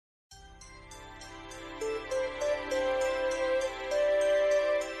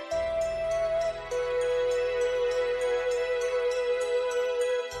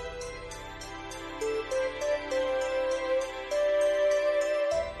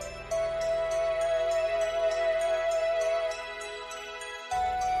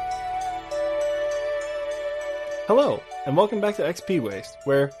Hello, and welcome back to XP Waste,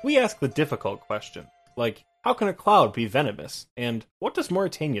 where we ask the difficult question, like, how can a cloud be venomous? And what does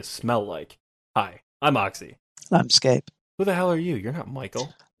Mauritania smell like? Hi, I'm Oxy. I'm Scape. Who the hell are you? You're not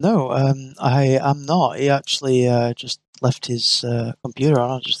Michael. No, I am not. He actually just left his computer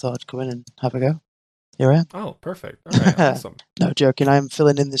on. I just thought I'd come in and have a go. Here I Oh, perfect. Alright, am. awesome. No, joking. I'm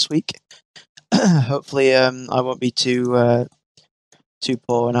filling in this week. Hopefully, I won't be too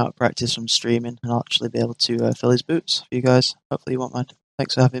poor and out of practice from streaming, and I'll actually be able to fill his boots for you guys. Hopefully, you won't mind.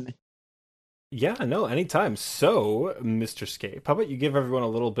 Thanks for having me. Yeah, no, anytime. So, Mr. Scape, how about you give everyone a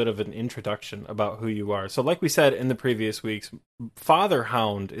little bit of an introduction about who you are? So, like we said in the previous weeks, Father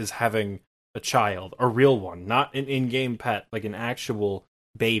Hound is having a child, a real one, not an in-game pet, like an actual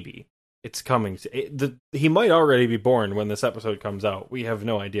baby. It's coming. He might already be born when this episode comes out. We have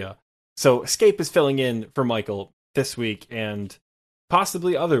no idea. So, Scape is filling in for Michael this week and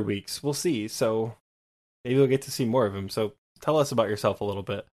possibly other weeks. We'll see. So, maybe we'll get to see more of him. So, tell us about yourself a little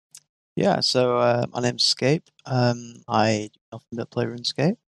bit. Yeah, so my name's Scape. I do nothing but play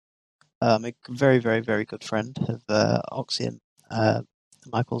RuneScape. I'm a very, very, very good friend of Oxy and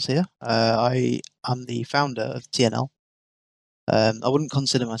Michael's here. I am the founder of TNL. I wouldn't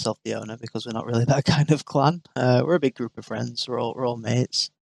consider myself the owner because we're not really that kind of clan. We're a big group of friends. We're all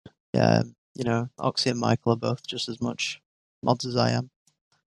mates. Oxy and Michael are both just as much mods as I am,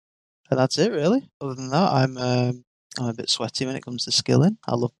 and that's it really. Other than that, I'm a bit sweaty when it comes to skilling.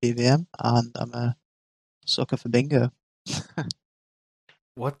 I love PVM, and I'm a sucker for bingo.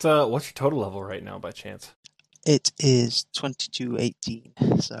 What's your total level right now, by chance? It is 2218,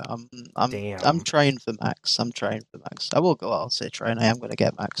 so I'm Damn. trying for max. I will go out and say try, and I am going to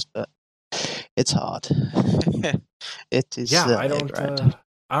get max, but it's hard. It is Yeah, I a don't. grind.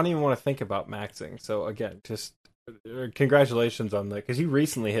 I don't even want to think about maxing. So again, just congratulations on that because you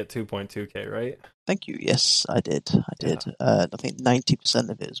recently hit 2.2k, right? Thank you. Yes, I did. Yeah. I think 90%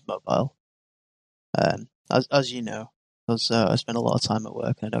 of it is mobile. As you know, because I spend a lot of time at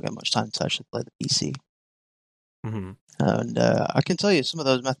work and I don't get much time to actually play the PC. Mm-hmm. And I can tell you some of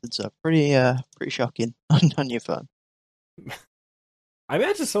those methods are pretty shocking on your phone. I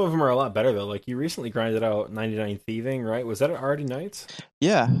imagine some of them are a lot better though. Like you recently grinded out 99 thieving, right? Was that at Already Nights?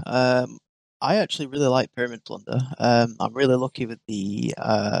 Yeah, I actually really like Pyramid Plunder. I'm really lucky with the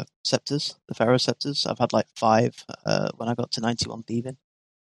scepters, the Pharaoh scepters. I've had like 5 when I got to 91 thieving,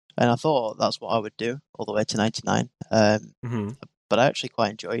 and I thought that's what I would do all the way to 99. Mm-hmm. But I actually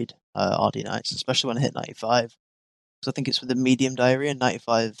quite enjoyed RD Nights, especially when I hit 95. Because I think it's with the medium diary and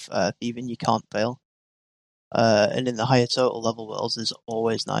 95 thieving you can't fail. And in the higher total level worlds, there's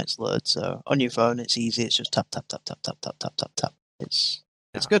always Night's Lord. So on your phone, it's easy. It's just tap tap tap tap tap tap tap tap tap. It's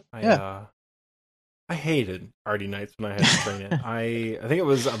Yeah. good. Yeah. I hated Already Nights when I had to train it. I think it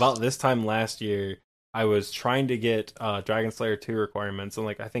was about this time last year. I was trying to get Dragon Slayer 2 requirements, and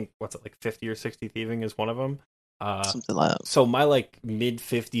like I think what's it like 50 or 60 thieving is one of them. Something like that. So my like mid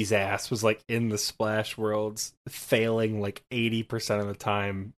 50s ass was like in the splash worlds, failing like 80% of the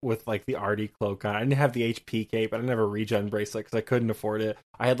time with like the RD cloak on. I didn't have the HP cape, I didn't have a regen bracelet because I couldn't afford it.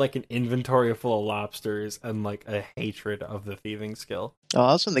 I had like an inventory full of lobsters and like a hatred of the thieving skill.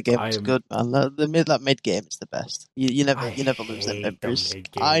 Oh, that's when the game was good, man. That mid game is the best. You never I lose them hate the memories.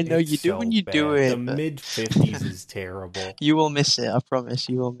 mid game. I know It's you do when so you do bad. The it, but mid 50s is terrible. you will miss it. I promise,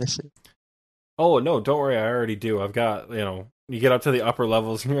 you will miss it. Oh no, don't worry, I already do. I've got, you get up to the upper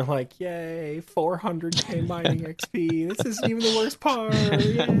levels and you're like, yay, 400k mining XP. This isn't even the worst part.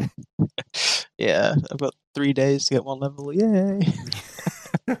 Yeah. Yeah, I've got 3 days to get 1 level. Yay!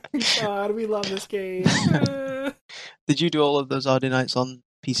 God, we love this game. Did you do all of those RD nights on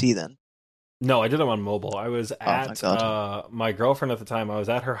PC then? No, I did them on mobile. I was Oh my at god. my girlfriend at the time. I was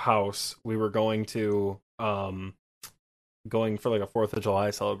at her house. We were going for like a 4th of July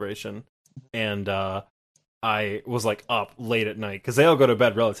celebration, and I was like up late at night because they all go to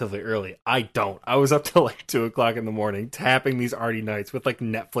bed relatively early. I don't. I was up till like 2 o'clock in the morning tapping these RD nights with like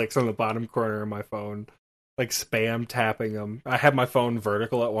Netflix on the bottom corner of my phone, like spam tapping them. I had my phone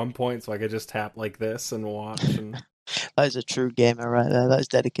vertical at one point so I could just tap like this and watch. And That is a true gamer right there. That is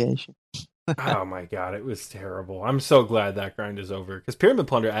dedication. oh my god, it was terrible. I'm so glad that grind is over because Pyramid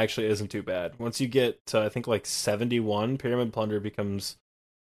Plunder actually isn't too bad. Once you get to I think like 71, Pyramid Plunder becomes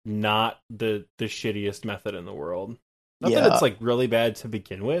not the shittiest method in the world. Not that Yeah, it's like really bad to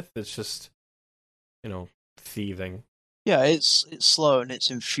begin with. It's just thieving. yeah. It's slow and it's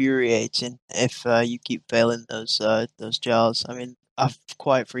infuriating if you keep failing those jars. I mean, I've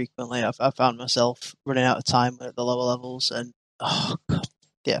quite frequently I've found myself running out of time at the lower levels, and oh god,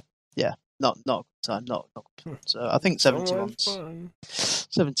 yeah, not good time, not good time. So I think So much fun.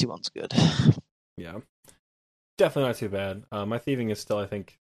 71's good. Yeah. definitely not too bad. My thieving is still, I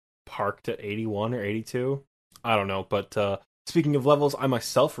think, parked at 81 or 82. I don't know, but speaking of levels, I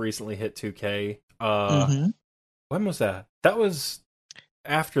myself recently hit 2K. Mm-hmm. When was that? That was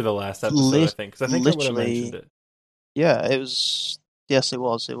after the last episode, I Lit- think, because I think I would have mentioned literally, it. yeah, it was. Yes, it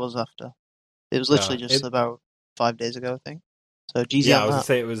was. It was after. It was literally just It about 5 days ago, I think. So GG Yeah, I on was gonna that.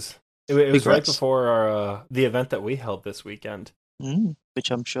 say it was right Congrats. before our the event that we held this weekend.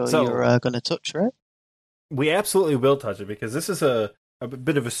 Which I'm sure you're So going to touch, right? we absolutely will touch it because this is a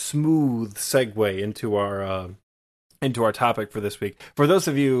bit of a smooth segue into our topic for this week. For those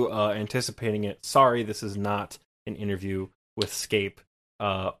of you anticipating it, sorry, this is not an interview with Scape.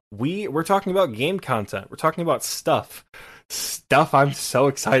 We're talking about game content. We're talking about stuff I'm so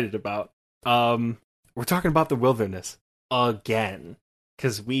excited about. We're talking about the wilderness again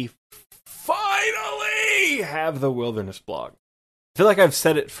because we finally have the wilderness blog. I feel like I've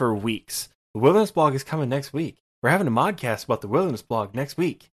said it for weeks. The wilderness blog is coming next week. We're having a modcast about the wilderness blog next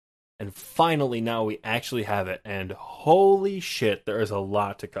week. And finally, now we actually have it. And holy shit, there is a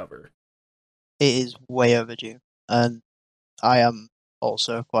lot to cover. It is way overdue. And I am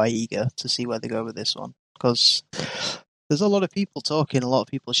also quite eager to see where they go with this one. Because there's a lot of people talking, a lot of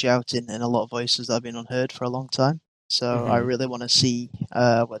people shouting, and a lot of voices that have been unheard for a long time. So I Mm-hmm. really want to see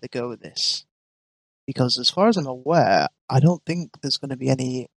where they go with this. Because as far as I'm aware, I don't think there's going to be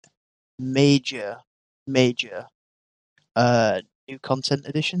any major new content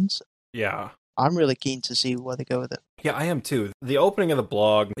additions. Yeah. I'm really keen to see where they go with it. Yeah, I am too. The opening of the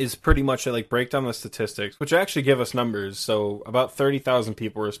blog is pretty much a break down the statistics, which actually give us numbers. So about 30,000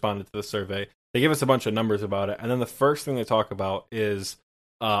 people responded to the survey. They give us a bunch of numbers about it, and then the first thing they talk about is,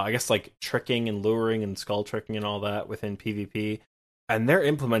 I guess tricking and luring and skull tricking and all that within PvP, and they're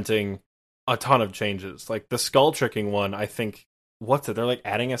implementing a ton of changes. Like the skull tricking one, I think what's it? They're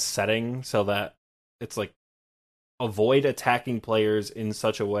adding a setting so that it's avoid attacking players in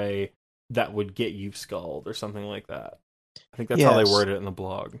such a way that would get you skulled or something like that. I think that's how they Yes. worded it in the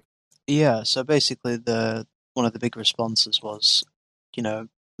blog. Yeah, so basically the one of the big responses was,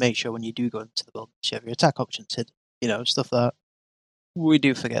 make sure when you do go into the wilderness, you have your attack options hidden, stuff that we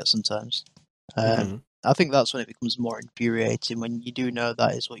do forget sometimes. Mm-hmm. I think that's when it becomes more infuriating when you do know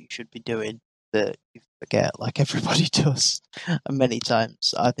that is what you should be doing, that you forget, like everybody does. And many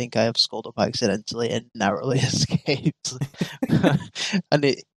times, I think I have scored up accidentally and narrowly escaped.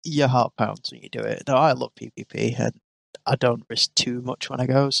 And your heart pounds when you do it. No, I love PvP, and I don't risk too much when I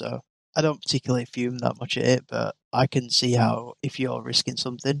go, so I don't particularly fume that much at it, but I can see how if you're risking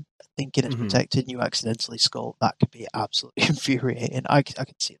something, thinking it's Mm-hmm. protected, and you accidentally skull, that could be absolutely infuriating. I can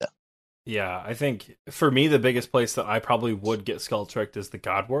see that. Yeah, I think for me the biggest place that I probably would get skull tricked is the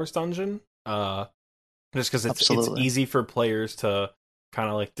God Wars dungeon. Just because it's Absolutely. easy for players to kind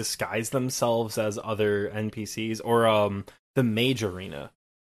of disguise themselves as other NPCs or the mage arena.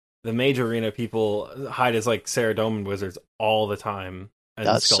 The mage arena people hide as Saradomin wizards all the time and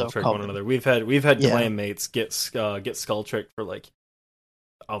That's skull so trick one common. another. We've had Yeah, clan mates get skull tricked for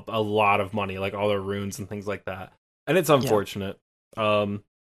a lot of money, all their runes and things like that, and it's yeah, unfortunate.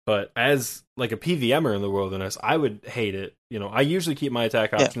 But as a PVMer in the wilderness, I would hate it. I usually keep my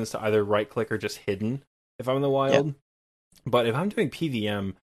attack yeah, options to either right click or just hidden if I'm in the yeah. wild. But if I'm doing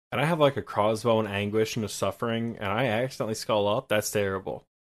PVM and I have a crossbow and anguish and a suffering and I accidentally skull up, that's terrible.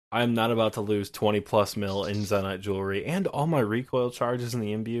 I'm not about to lose 20 plus mil in Zenite jewelry and all my recoil charges in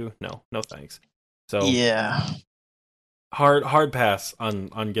the imbue. No, no thanks. So Yeah. hard pass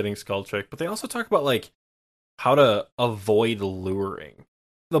on getting skull trick. But they also talk about how to avoid luring.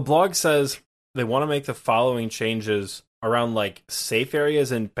 The blog says they want to make the following changes around safe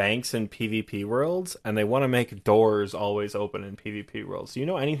areas and banks in PvP worlds, and they want to make doors always open in PvP worlds. Do you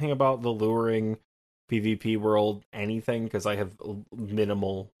know anything about the luring PvP world? Anything? Because I have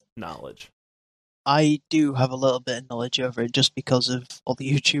minimal knowledge. I do have a little bit of knowledge over it just because of all the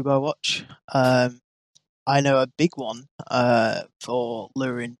YouTube I watch. I know a big one for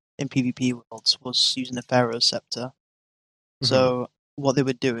luring in PvP worlds was using the Pharaoh's Scepter. Mm-hmm. So what they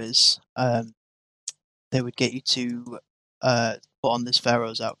would do is they would get you to put on this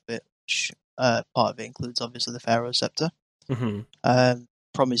Pharaoh's outfit, which part of it includes obviously the Pharaoh's Scepter, Mm-hmm.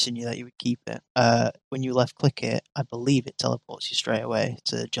 promising you that you would keep it. When you left click it, I believe it teleports you straight away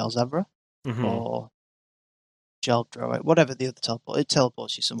to Jalzabra Mm-hmm. or Jaldro, whatever the other teleport. It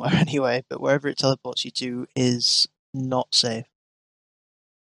teleports you somewhere anyway, but wherever it teleports you to is not safe.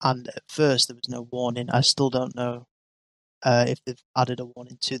 And at first there was no warning. I still don't know if they've added a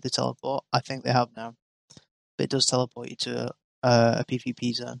warning to the teleport. I think they have now. But it does teleport you to a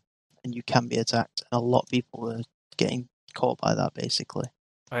PvP zone, and you can be attacked. And a lot of people were getting caught by that, basically.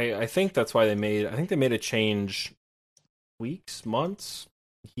 I think that's why I think they made a change weeks, months,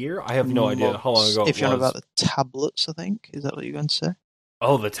 year. I have no idea how long Months. ago it If you're on about was. the tablets, I think. Is that what you're going to say?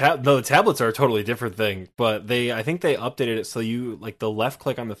 Oh, the tablets are a totally different thing, but I think they updated it so you like the left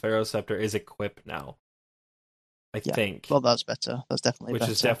click on the Ferroscepter is equip now. I Yeah. think, Well, that's better. That's definitely which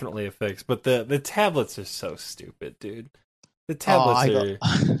is better. definitely a fix. But the tablets are so stupid, dude. The Oh, tablets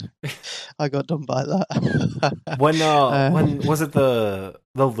are I got done by that. when was it the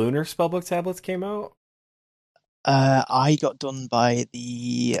lunar spellbook tablets came out? I got done by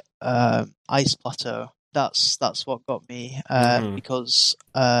the ice plateau. That's what got me. Mm-hmm. Because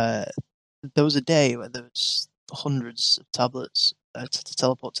there was a day where there was hundreds of tablets to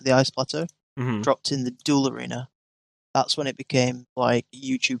teleport to the ice plateau. Mm-hmm. Dropped in the duel arena. That's when it became like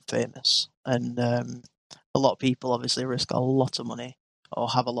YouTube famous, and a lot of people obviously risk a lot of money or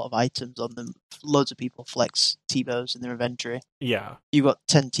have a lot of items on them. Loads of people flex T-bows in their inventory. Yeah. You've got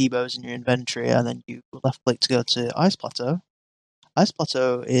 10 T-bows in your inventory, and then you left click to go to Ice Plateau. Ice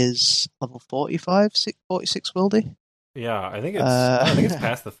Plateau is level 45, 46 wildy. Yeah, I think it's Uh,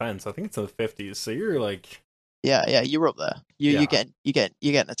 past the fence. I think it's in the 50s. So you're like, yeah, you're up there. yeah. You're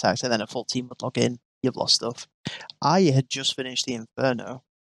getting attacked, and then a full team would log in. You've lost stuff. I had just finished the Inferno.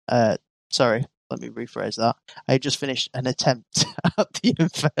 Sorry, let me rephrase that. I had just finished an attempt at the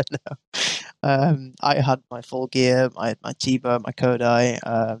Inferno. I had my full gear, I had my T-bow, my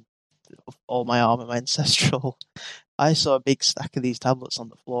Kodai, all my armor, my ancestral. I saw a big stack of these tablets on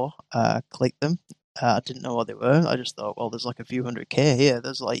the floor. Clicked them. I didn't know what they were. I just thought, well, there's like a few 100k here.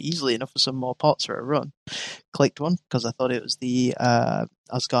 There's like easily enough for some more pots for a run. Clicked one because I thought it was the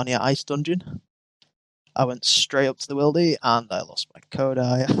Asgarnia Ice Dungeon. I went straight up to the wildy and I lost my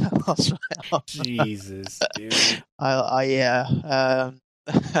Kodai. I lost my armor. Jesus, dude. Yeah.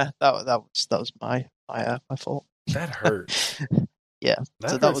 That was my fault. That hurts. Yeah. So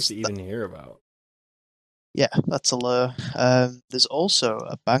That that hurts was to even hear about. yeah, that's a lure. There's also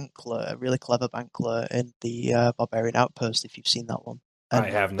a Bankler, a really clever Bankler in the Barbarian Outpost, if you've seen that one. I And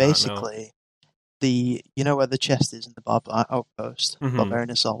have not, no. basically, you know where the chest is in the Outpost, Mm-hmm. Barbarian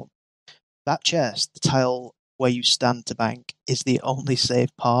Assault? That chest, the tile where you stand to bank, is the only safe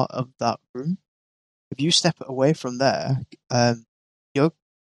part of that room. If you step away from there, you're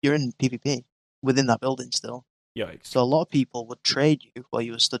you're in PvP within that building still. Yikes. So a lot of people would trade you while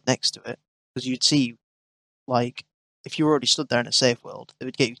you were stood next to it because you'd see like if you were already stood there in a safe world, they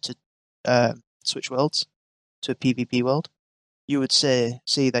would get you to switch worlds to a PvP world. You would see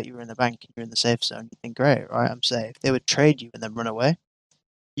that you were in the bank and you're in the safe zone. You think, great, right, I'm safe. They would trade you and then run away.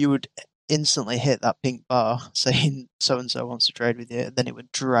 You would instantly hit that pink bar saying so and so wants to trade with you. And then it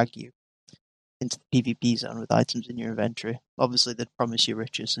would drag you into the PvP zone with items in your inventory. Obviously, they'd promise you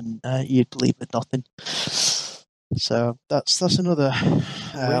riches and you'd leave with nothing. So that's another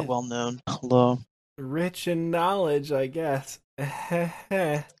well-known law. Rich in knowledge, I guess. That's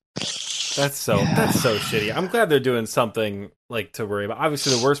Yeah. so shitty. I'm glad they're doing something like to worry about.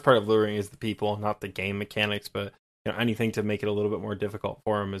 Obviously, the worst part of luring is the people, not the game mechanics. But anything to make it a little bit more difficult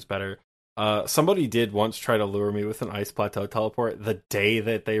for them is better. Somebody did once try to lure me with an ice plateau teleport the day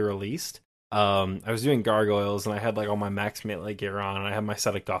that they released. I was doing gargoyles and I had like all my max melee gear on, and I had my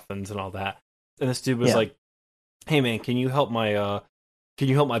set of guffins and all that. And this dude was Yeah. like, "Hey man, can you help my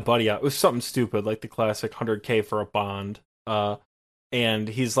buddy out?" It was something stupid like the classic 100k for a bond. And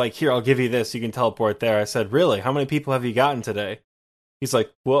he's like, "Here, I'll give you this. You can teleport there." I said, "Really? How many people have you gotten today?" He's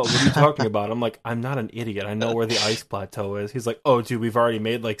like, "Well, what are you talking about?" I'm like, "I'm not an idiot. I know where the ice plateau is." He's like, "Oh, dude, we've already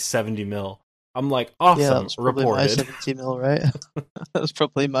made like 70 mil." I'm like, Yeah, that "Awesome, was probably my reported." 70 mil, right? That was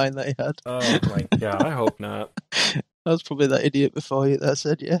probably mine that you had. Oh my god, I hope not. That was probably that idiot before you that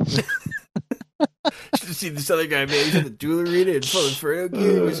said yes. Should have seen this other guy, man. He's at the jewelry arena in full Inferno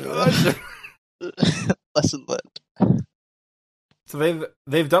gear. He was awesome. Lesson learned. So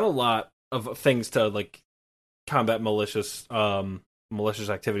they've done a lot of things to like combat malicious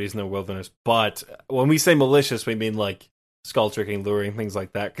activities in the wilderness. But when we say malicious, we mean like skull tricking, luring, things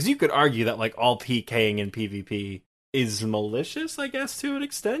like that. Because you could argue that like all PKing in PvP is malicious, I guess, to an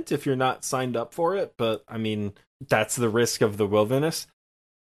extent, if you're not signed up for it. But I mean, that's the risk of the wilderness.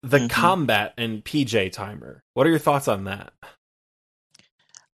 The Mm-hmm. combat and PJ timer. What are your thoughts on that?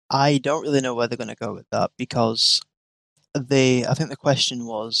 I don't really know where they're going to go with that because I think the question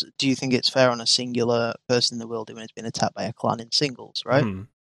was, do you think it's fair on a singular person in the world when it's been attacked by a clan in singles, right? Hmm.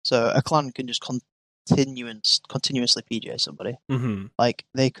 So a clan can just continuously PJ somebody. Hmm. Like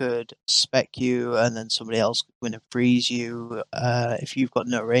they could spec you, and then somebody else could win and freeze you. If you've got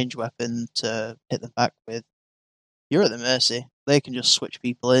no range weapon to hit them back with, you're at the mercy. They can just switch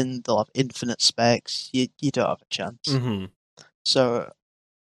people in. They'll have infinite specs. You don't have a chance. Hmm. So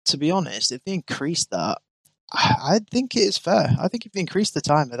to be honest, if they increase that, I think it is fair. I think if they increase the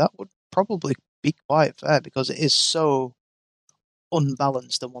timer, that would probably be quite fair because it is so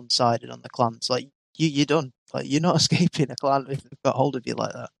unbalanced and one-sided on the clans. Like you're done. Like you're not escaping a clan if they've got hold of you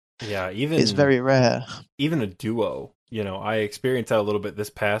like that. Yeah, It's very rare. even a duo. I experienced that a little bit this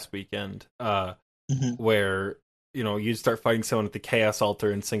past weekend, where you'd start fighting someone at the Chaos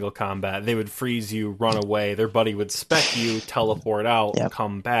Altar in single combat. They would freeze you, run away. Their buddy would spec you, teleport out, Yep.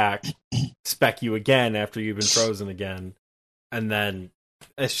 come back, spec you again after you've been frozen again, and then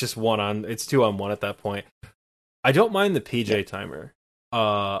it's just it's 2-on-1 at that point. I don't mind the PJ timer.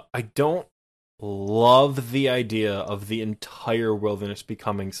 I don't love the idea of the entire wilderness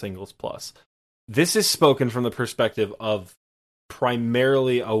becoming singles plus. This is spoken from the perspective of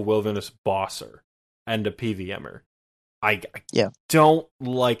primarily a wilderness bosser and a PVMer. I don't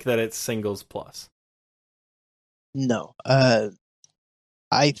like that it's singles plus. No.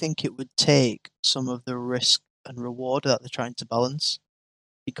 I think it would take some of the risk and reward that they're trying to balance,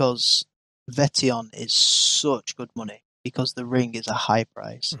 because Vetion is such good money because the ring is a high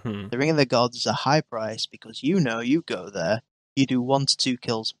price. Mm-hmm. The Ring of the Gods is a high price because you go there, you do 1 to 2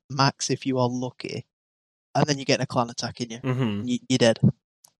 kills max if you are lucky, and then you get a clan attacking you. Mm-hmm. You're dead.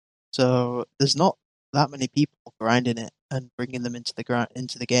 So there's not that many people grinding it and bringing them into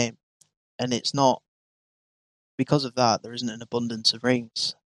the game, and it's not because of that. There isn't an abundance of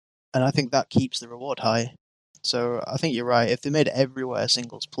rings, and I think that keeps the reward high. So I think you're right. If they made it everywhere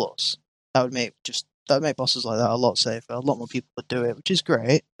singles plus, that would make bosses like that a lot safer. A lot more people would do it, which is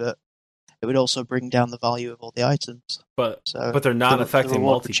great, but it would also bring down the value of all the items. But they're not affecting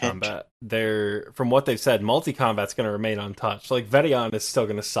multi-combat. From what they've said, multi-combat's going to remain untouched. Like, Vetion is still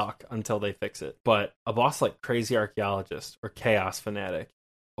going to suck until they fix it. But a boss like Crazy Archaeologist or Chaos Fanatic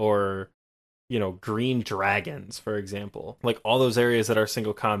or, Green Dragons, for example, like all those areas that are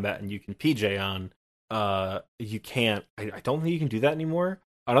single combat and you can PJ on, you can't. I don't think you can do that anymore.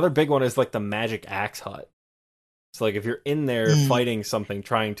 Another big one is like the Magic Axe Hut. So, like, if you're in there fighting something,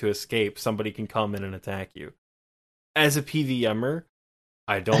 trying to escape, somebody can come in and attack you. As a PVMer,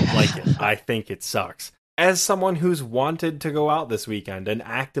 I don't like it. I think it sucks. As someone who's wanted to go out this weekend and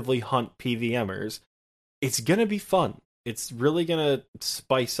actively hunt PVMers, it's gonna be fun. It's really gonna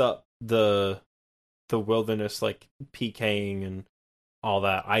spice up the wilderness, like PKing and all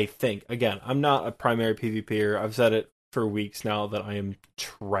that. I think. Again, I'm not a primary PvPer. I've said it for weeks now that I am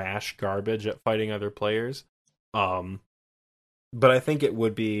trash garbage at fighting other players. But I think it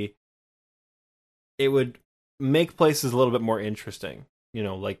would make places a little bit more interesting.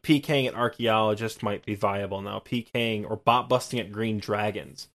 Like PKing at Archaeologist might be viable now. PKing or bot busting at Green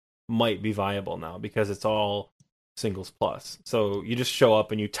Dragons might be viable now because it's all singles plus. So you just show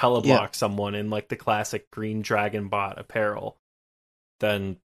up and you teleblock someone in like the classic Green Dragon bot apparel.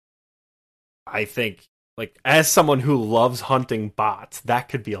 Then I think, like, as someone who loves hunting bots, that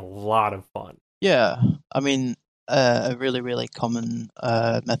could be a lot of fun. Yeah, I mean, a really, really common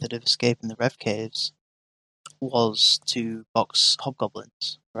method of escaping the Rev Caves was to box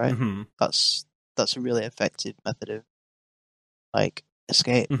hobgoblins, right? Mm-hmm. That's a really effective method of, like,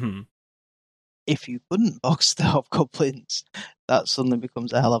 escape. Mm-hmm. If you couldn't box the hobgoblins, that suddenly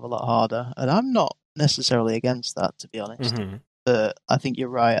becomes a hell of a lot harder. And I'm not necessarily against that, to be honest. Mm-hmm. But I think you're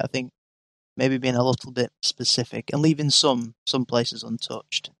right. I think maybe being a little bit specific and leaving some places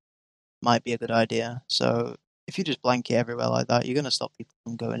untouched might be a good idea. So if you just blanket everywhere like that, you're going to stop people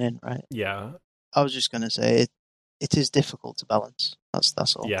from going in, right? Yeah. I was just going to say it is difficult to balance.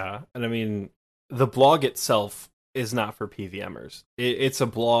 That's all. Yeah, and I mean, the blog itself is not for PVMers. It's a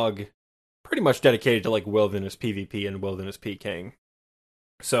blog pretty much dedicated to like wilderness PvP and wilderness PKing.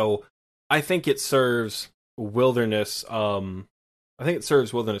 So I think it serves wilderness. I think it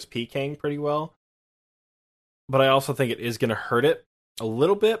serves wilderness PKing pretty well, but I also think it is going to hurt it a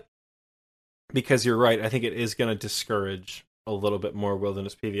little bit because you're right. I think it is going to discourage a little bit more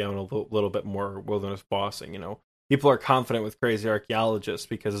wilderness PVM and a little bit more wilderness bossing. People are confident with Crazy Archaeologists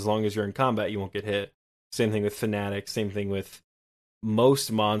because as long as you're in combat, you won't get hit. Same thing with Fnatic. Same thing with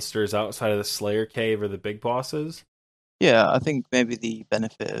most monsters outside of the Slayer Cave or the big bosses. Yeah, I think maybe the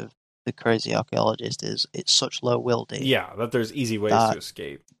benefit of the Crazy Archaeologist is it's such low wildy. Yeah, that there's easy ways to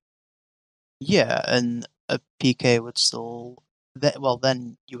escape. Yeah, and a PK would still... Well,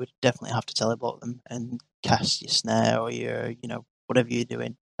 then you would definitely have to teleport them and cast your snare or your, whatever you're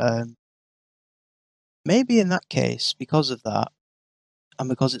doing. Maybe in that case, because of that, and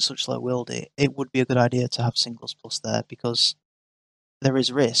because it's such low wildy, it would be a good idea to have singles plus there because there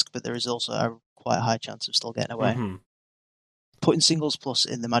is risk, but there is also a quite high chance of still getting away. Mm-hmm. Putting singles plus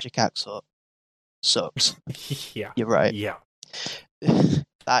in the Magic Axe Hut sucks. Yeah. You're right. Yeah.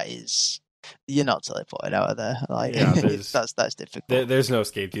 that is, you're not teleported out of there. Like, Yeah, that's difficult. there's no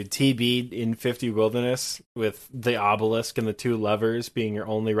escape, dude. TB in 50 Wilderness with the obelisk and the two levers being your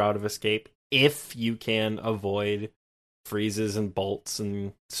only route of escape if you can avoid freezes and bolts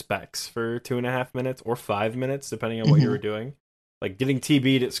and specs for 2.5 minutes or 5 minutes, depending on what you were doing. Like getting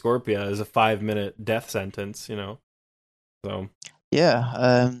TB'd at Scorpia is a 5-minute death sentence, you know. So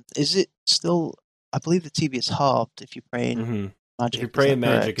Yeah. Is it still? I believe the TV is halved if you're praying if magic. you're Is that praying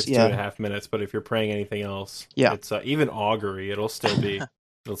magic, correct? it's Yeah. 2.5 minutes. But if you're praying anything else, Yeah. it's even augury. It'll still be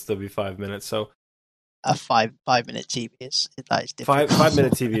 5 minutes. So A 5 minute TV is that is difficult. 5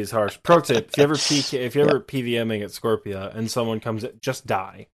 minute TV is harsh. Pro tip: if you're ever PVMing at Scorpia and someone comes, just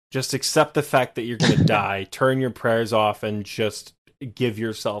die. Just accept the fact that you're gonna die. Turn your prayers off and just give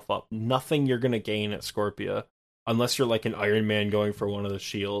yourself up. Nothing you're gonna gain at Scorpia, unless you're like an Iron Man going for one of the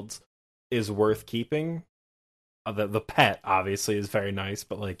shields, is worth keeping. The pet obviously is very nice,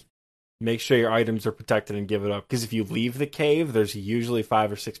 but like make sure your items are protected and give it up. Because if you leave the cave, there's usually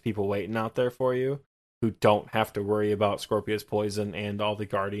 5 or 6 people waiting out there for you who don't have to worry about Scorpia's poison and all the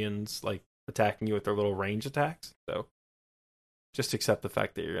guardians like attacking you with their little range attacks. So just accept the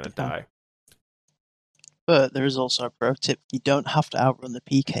fact that you're gonna die. But there is also a pro tip: you don't have to outrun the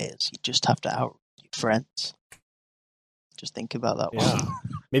PKs. You just have to outrun your friends. Just think about that one. Yeah.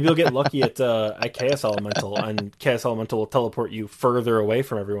 Maybe you'll get lucky at Chaos Elemental, and Chaos Elemental will teleport you further away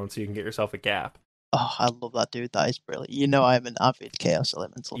from everyone so you can get yourself a gap. Oh, I love that, dude. That is brilliant. You know, I'm an avid Chaos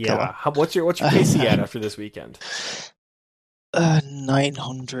Elemental killer. What's your KC at after this weekend?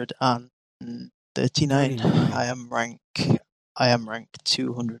 939. I am rank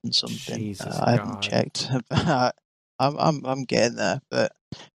 200 and something. Jesus I haven't checked. I'm getting there, but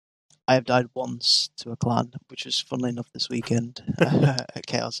I have died once to a clan, which was funnily enough this weekend at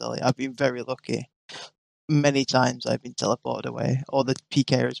Chaos Alley. I've been very lucky. Many times I've been teleported away, or the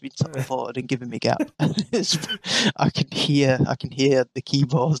PK has been teleported and given me gap. I can hear the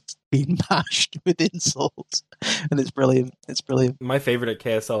keyboard being mashed with insults, and it's brilliant. It's brilliant. My favorite at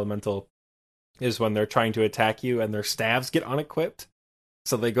Chaos Elemental is when they're trying to attack you and their staves get unequipped.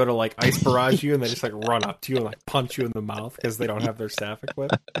 So they go to like ice barrage you and they just like run up to you and like punch you in the mouth because they don't have their staff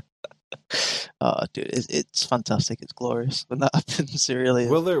equipped. Oh, dude, it's fantastic. It's glorious when that happens. It really is.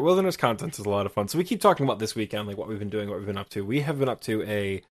 Wilderness content is a lot of fun. So we keep talking about this weekend, like what we've been doing, what we've been up to. We have been up to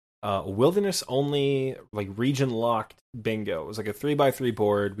a wilderness only, like region locked bingo. It was like a 3x3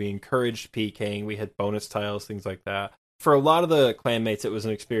 board. We encouraged PKing. We had bonus tiles, things like that. For a lot of the clanmates, it was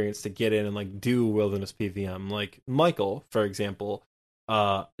an experience to get in and like do wilderness PVM. Like Michael, for example,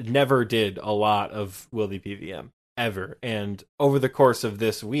 never did a lot of Wildy PVM ever. And over the course of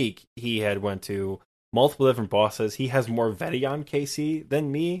this week, he had went to multiple different bosses. He has more Vedion KC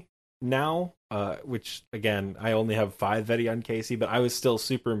than me now, which again, I only have 5 Vedion KC, but I was still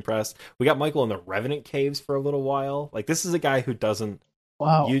super impressed. We got Michael in the Revenant caves for a little while. Like this is a guy who doesn't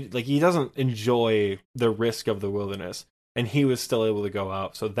he doesn't enjoy the risk of the wilderness, and he was still able to go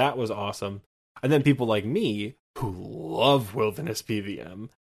out. So that was awesome. And then people like me who love wilderness PVM,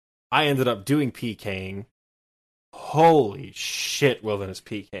 I ended up doing PKing. Holy shit, wilderness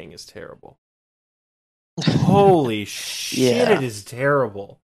PKing is terrible. Holy shit, It is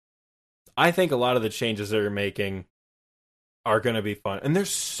terrible. I think a lot of the changes they're making are going to be fun. And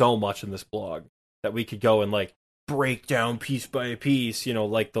there's so much in this blog that we could go and like break down piece by piece, you know,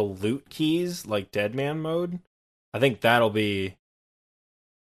 like the loot keys, like Deadman mode. I think that'll be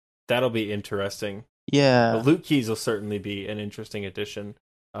interesting. Yeah. The loot keys will certainly be an interesting addition.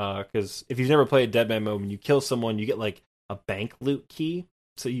 Because if you've never played Deadman mode, when you kill someone, you get like a bank loot key,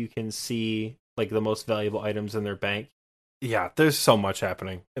 so you can see like the most valuable items in their bank. Yeah, there's so much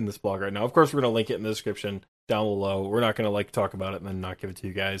happening in this blog right now. Of course, we're gonna link it in the description down below. We're not gonna like talk about it and then not give it to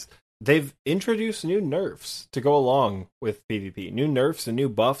you guys. They've introduced new nerfs to go along with PvP. New nerfs and new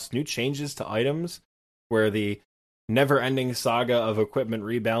buffs, new changes to items, where the never-ending saga of equipment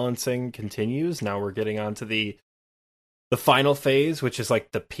rebalancing continues. Now we're getting onto the final phase, which is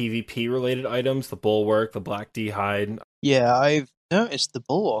like the PvP related items, the bulwark, the black D hide. Yeah, I've noticed the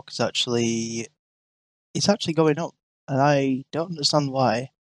bulwark is actually going up, and I don't understand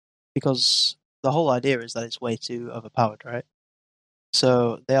why. Because the whole idea is that it's way too overpowered, right?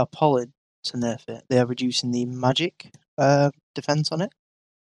 So they are polling to nerf it. They are reducing the magic defense on it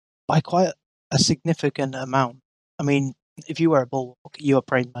by quite a significant amount. I mean, if you wear a bulwark, you are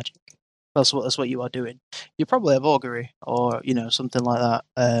praying magic. That's what you are doing. You probably have augury or something like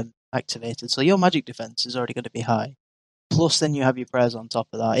that activated, so your magic defense is already going to be high. Plus, then you have your prayers on top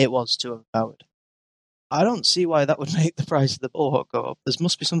of that. It was too overpowered. I don't see why that would make the price of the bulwark go up. There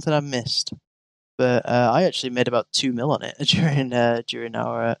must be something I missed, But I actually made about 2 mil on it during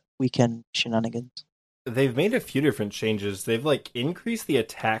our weekend shenanigans. They've made a few different changes. They've like increased the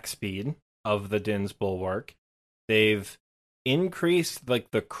attack speed of the Din's Bulwark. They've increased like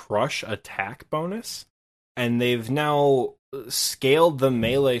the crush attack bonus, and they've now scaled the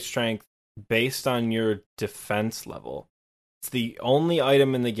melee strength based on your defense level. It's the only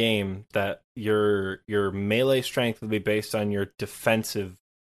item in the game that your melee strength will be based on your defensive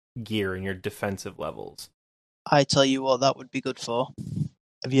gear and your defensive levels. I tell you what, that would be good for.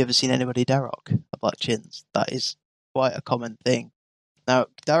 Have you ever seen anybody Darok, a Black Chins? That is quite a common thing. Now,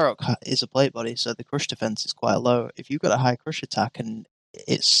 Darok is a plate body, so the crush defense is quite low. If you've got a high crush attack and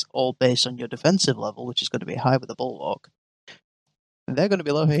it's all based on your defensive level, which is going to be high with the Bulwark, they're going to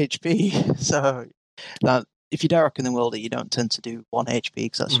be low HP. So, now, if you're Darok in the world, you don't tend to do 1 HP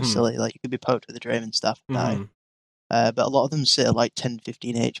because that's just silly. Like, you could be poked with a Draven Staff and die. But a lot of them sit at like 10,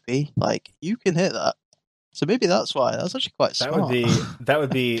 15 HP. Like, you can hit that. So maybe that's why. That's actually quite smart. That would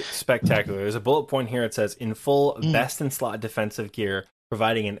be spectacular. There's a bullet point here. It says, in full best in slot defensive gear,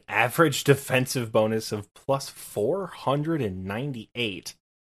 providing an average defensive bonus of plus 498.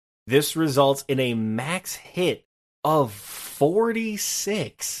 This results in a max hit of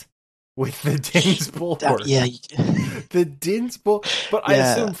 46 with the Din's Bulwark. Yeah. The Din's Bulwark. But I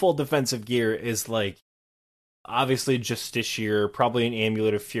assume full defensive gear is like, obviously Justiciar, probably an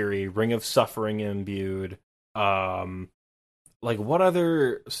Amulet of Fury, Ring of Suffering imbued. Like, what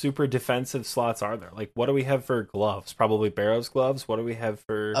other super defensive slots are there? Like, what do we have for gloves? Probably Barrow's gloves. What do we have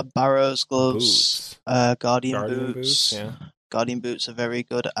for Barrow's gloves? Guardian boots. Yeah. Guardian boots are very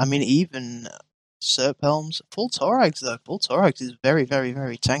good. I mean, even Serp helms. Full Torags, though. Full Torags is very, very,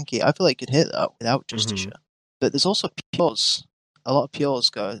 very tanky. I feel like you could hit that without Justiciar. But there's also Pures. A lot of Pures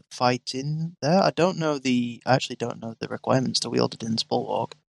go fighting there. I actually don't know the requirements to wield a Din's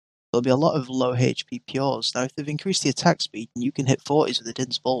Bulwark. There'll be a lot of low HP Pures. Now, if they've increased the attack speed and you can hit 40s with a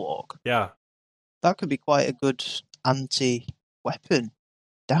Din's Bulwark, that could be quite a good anti-weapon.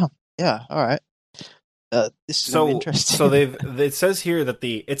 Damn. Yeah, alright. This is interesting. So it says here that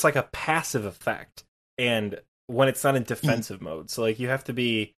it's like a passive effect, and when it's not in defensive mode. So like you have to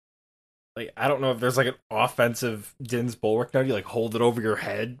be like, I don't know if there's like an offensive Din's Bulwark now. You like hold it over your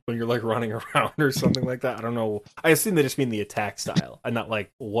head when you're like running around or something like that. I don't know. I assume they just mean the attack style and not like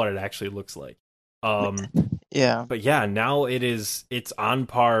what it actually looks like. Yeah. But yeah, now it's on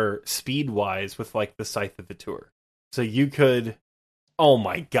par speed wise with like the Scythe of the Tour. So you could, oh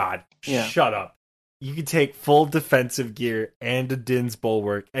my god, shut up. You can take full defensive gear and a Din's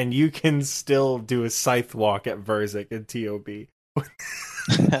Bulwark, and you can still do a Scythe walk at Verzik and TOB.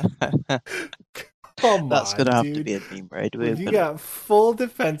 That's gonna have to be a meme, right? If you got full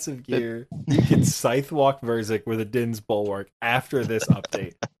defensive gear, you can Scythe walk Verzik with a Din's Bulwark after this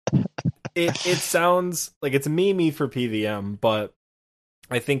update. It sounds like it's memey for PVM, but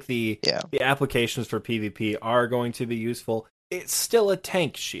I think the applications for PvP are going to be useful. It's still a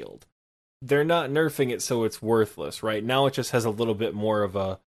tank shield. They're not nerfing it so it's worthless, right? Now it just has a little bit more of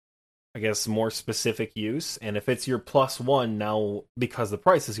a, I guess, more specific use. And if it's your +1 now, because the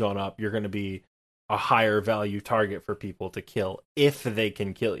price has gone up, you're going to be a higher value target for people to kill if they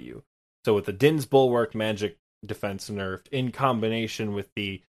can kill you. So with the Din's Bulwark magic defense nerfed in combination with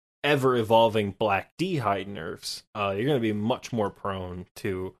the ever evolving Black D'hide nerfs, you're going to be much more prone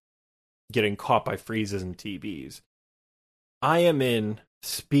to getting caught by freezes and TBs. I am in,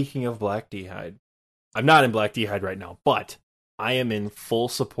 speaking of Black D'hide, I'm not in Black D'hide right now, but I am in full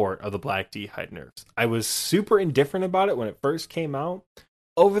support of the Black D'hide nerfs. I was super indifferent about it when it first came out.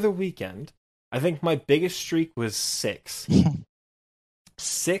 Over the weekend, I think my biggest streak was 6.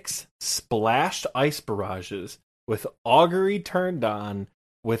 6 splashed ice barrages with augury turned on,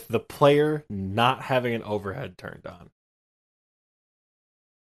 with the player not having an overhead turned on.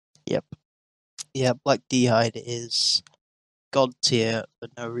 Yep. Yeah, Black D'hide is god tier for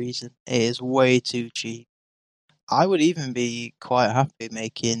no reason. It is way too cheap. I would even be quite happy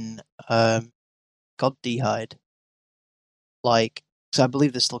making God D'hide. Like, because I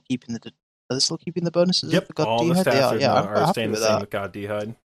believe they're still keeping the bonuses Yep, for God all D'hide? the stats are staying the same with God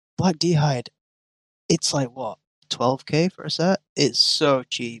D'hide. Black D'hide, it's like, what, 12k for a set? It's so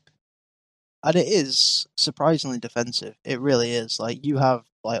cheap. And it is surprisingly defensive. It really is. Like, you have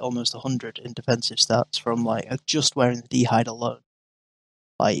like almost 100 in defensive stats from like just wearing the D'hide alone.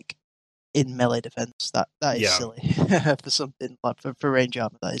 Like, in melee defense, that is silly. For something like for range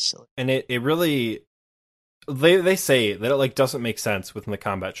armor, that is silly. And it really, they say that it like doesn't make sense within the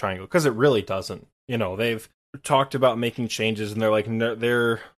combat triangle, because it really doesn't. You know, they've talked about making changes, and they're like, no,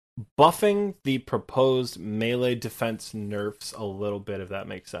 they're buffing the proposed melee defense nerfs a little bit, if that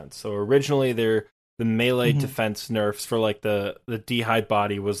makes sense. So originally they're the melee Hmm. defense nerfs for like the D'hide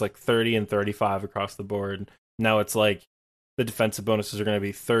body was like 30 and 35 across the board. Now it's like the defensive bonuses are going to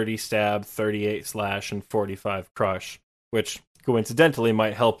be 30 stab, 38 slash, and 45 crush, which coincidentally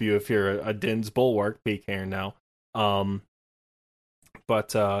might help you if you're a Din's Bulwark PKer now. Um,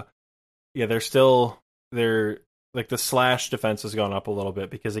 but yeah, they're like the slash defense has gone up a little bit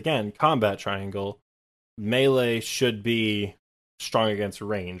because again, combat triangle melee should be strong against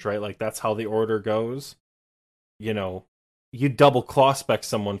range, right? Like that's how the order goes. You know, you double claw spec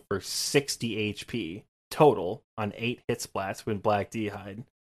someone for 60 HP total on 8 hit splats with Black D'hide.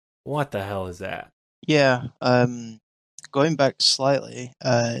 What the hell is that? Yeah. Going back slightly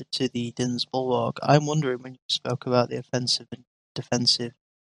to the Din's Bulwark, I'm wondering when you spoke about the offensive and defensive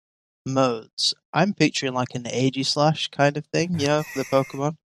modes, I'm picturing like an Aegislash kind of thing, you know, for the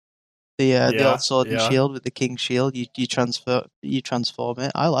Pokemon. The old Yeah, sword and yeah. shield with the King Shield, you transform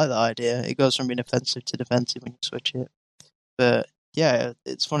it. I like that idea. It goes from being offensive to defensive when you switch it. But yeah,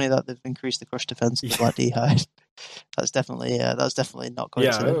 it's funny that they've increased the crush defense of the Black D'hide. That's definitely not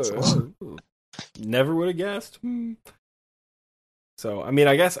Yeah, coincidental. never would have guessed. So, I mean,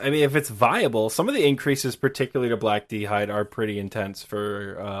 if it's viable, some of the increases, particularly to Black D'hide, are pretty intense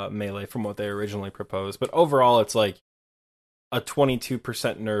for melee from what they originally proposed. But overall, it's like a 22%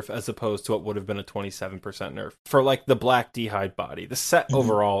 nerf as opposed to what would have been a 27% nerf for like the Black D'hide body. The set Mhm.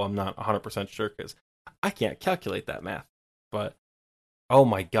 overall, I'm not 100% sure because I can't calculate that math. But oh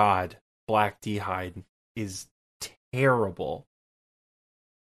my god, Black D'hide is terrible.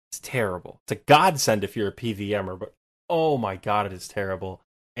 It's terrible. It's a godsend if you're a PVMer, but oh my god, it is terrible.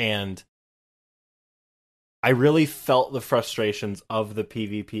 And I really felt the frustrations of the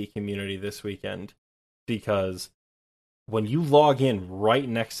PvP community this weekend because when you log in right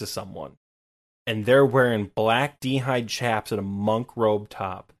next to someone and they're wearing Black D'hide chaps and a monk robe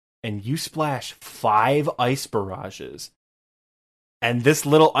top, and you splash 5 ice barrages, and this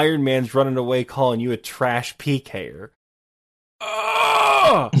little Iron Man's running away calling you a trash PKer.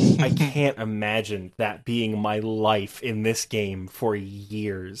 I can't imagine that being my life in this game for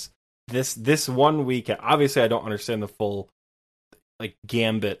years. This one weekend, obviously, I don't understand the full like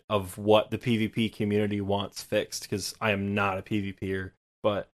gambit of what the PvP community wants fixed because I am not a PvPer,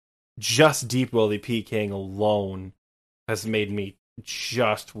 but just Deep Willy PKing alone has made me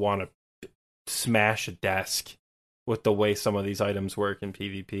just want to smash a desk with the way some of these items work in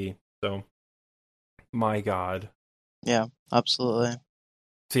PvP. So, my god. Yeah, absolutely.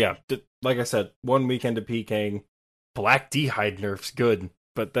 So yeah, like I said, one weekend of PKing, Black D'hide nerfs good,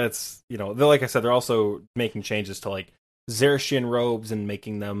 but that's they're like I said, they're also making changes to like Xerxian robes and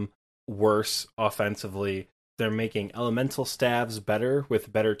making them worse offensively. They're making elemental staves better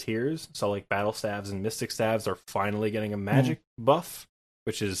with better tiers. So like battle staves and mystic staves are finally getting a Mhm. magic buff,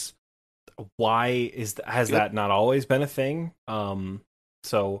 which is why has Good. that not always been a thing?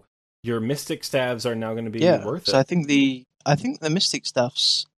 So your mystic staves are now going to be Yeah. worth So it. I think the Mystic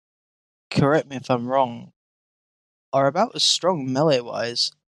Staffs, correct me if I'm wrong, are about as strong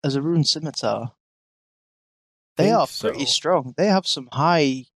melee-wise as a Rune Scimitar. They Think are pretty so. strong. They have some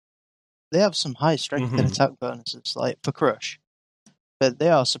high strength and attack bonuses, like for Crush, but they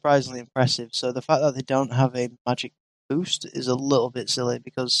are surprisingly impressive. So the fact that they don't have a magic boost is a little bit silly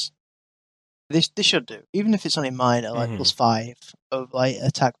because they should do, even if it's only minor, like Mm-hmm. +5 of like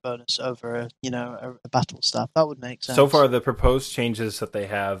attack bonus over a battle staff. That would make So sense. far, the proposed changes that they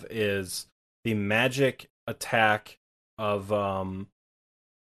have is the magic attack of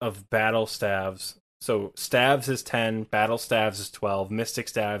battle staves. So staves is 10, battle staves is 12, mystic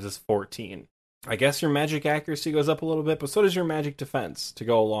staves is 14. I guess your magic accuracy goes up a little bit, but so does your magic defense to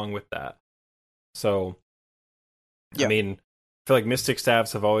go along with that. So, I Yeah. mean, I feel like mystic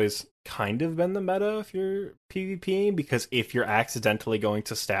staves have always kind of been the meta if you're PvPing because if you're accidentally going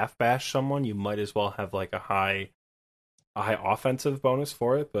to staff bash someone, you might as well have like a high offensive bonus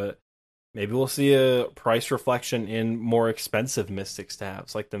for it, but maybe we'll see a price reflection in more expensive Mystic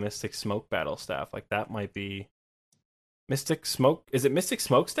staffs, like the Mystic Smoke Battle Staff. Like that might be Mystic Smoke. Is it Mystic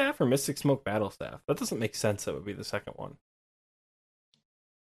Smoke Staff or Mystic Smoke Battle Staff? That doesn't make sense. That would be the second one.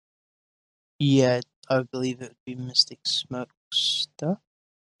 Yeah, I believe it would be Mystic Smoke stuff.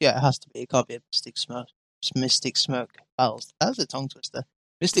 Yeah, it has to be. It can't be a Mystic Smoke. Mystic Smoke battles. That's a tongue twister.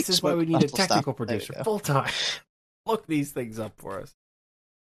 This Mystic is why Smoke we need a battle staff. technical There we producer go. full time. Look these things up for us.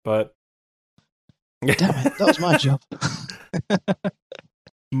 But Damn it, that was my job.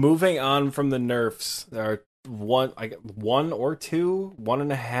 moving on from the nerfs, there are one or two,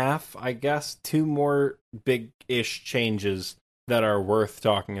 1.5, I guess, two more big-ish changes that are worth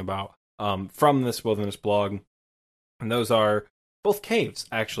talking about from this Wilderness blog. And those are both caves,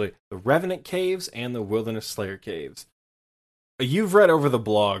 actually. The Revenant Caves and the Wilderness Slayer Caves. You've read over the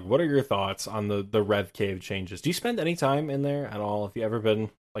blog. What are your thoughts on the Rev Cave changes? Do you spend any time in there at all? Have you ever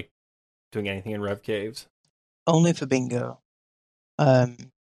been like doing anything in Rev Caves? Only for bingo. I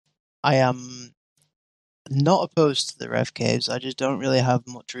am not opposed to the Rev Caves. I just don't really have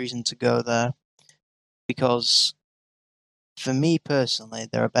much reason to go there because, for me personally,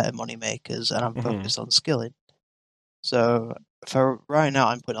 there are better money makers, and I'm focused on skilling. So for right now,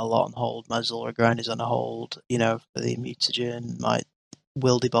 I'm putting a lot on hold. My Zulrah grind is on hold. For the mutagen, my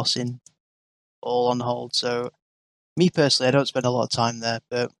wildy bossing, all on hold. So me personally, I don't spend a lot of time there,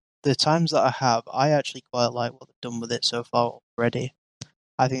 but the times that I have, I actually quite like what they've done with it so far already.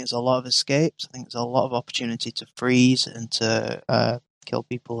 I think there's a lot of escapes. I think there's a lot of opportunity to freeze and to kill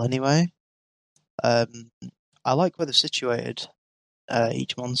people anyway. I like where they're situated,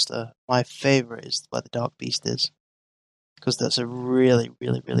 each monster. My favourite is where the Dark Beast is, because that's a really,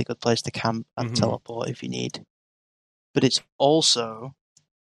 really, really good place to camp and teleport if you need. But it's also,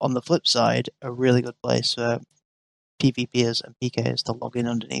 on the flip side, a really good place for PvPers and PKers to log in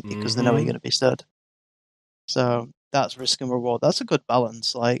underneath because they know you're going to be stood. So that's risk and reward. That's a good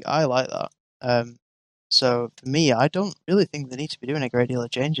balance. I like that. So for me, I don't really think they need to be doing a great deal of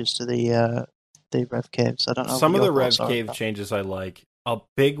changes to the Rev Caves. I don't know. Some of the Rev Cave changes I like. A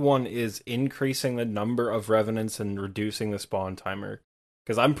big one is increasing the number of Revenants and reducing the spawn timer.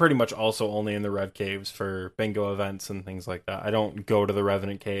 Because I'm pretty much also only in the Rev Caves for bingo events and things like that. I don't go to the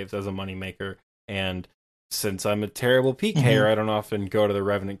Revenant Caves as a moneymaker. And since I'm a terrible PKer, I don't often go to the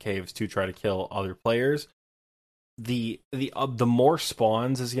Revenant Caves to try to kill other players. The more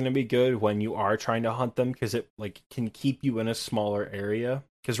spawns is going to be good when you are trying to hunt them, because it can keep you in a smaller area.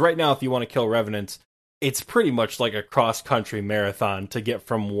 Because right now, if you want to kill Revenants, it's pretty much like a cross-country marathon to get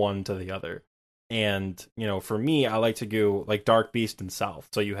from one to the other. And, for me, I like to go like Dark Beast and South.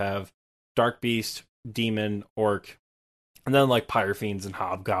 So you have Dark Beast, Demon, Orc, and then like Pyrofiends and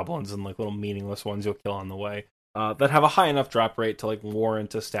Hobgoblins and like little meaningless ones you'll kill on the way that have a high enough drop rate to like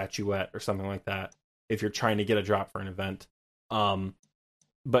warrant a statuette or something like that if you're trying to get a drop for an event.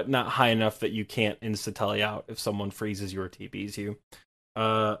 But not high enough that you can't insta-tele out if someone freezes you or TBs you.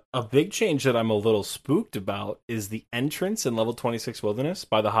 A big change that I'm a little spooked about is the entrance in level 26 Wilderness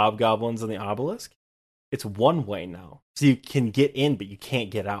by the Hobgoblins and the Obelisk. It's one way now. So you can get in, but you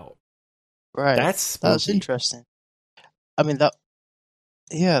can't get out. Right. That's interesting. I mean, that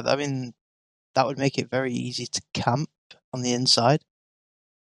would make it very easy to camp on the inside,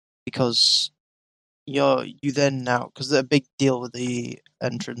 because you then now, because the big deal with the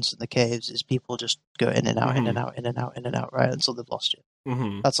entrance and the caves is people just go in and out, in and out, in and out, in and out, right, until they've lost you.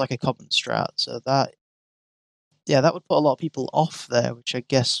 That's like a common strat. So that would put a lot of people off there, which I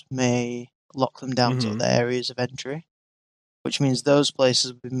guess may lock them down to other areas of entry, which means those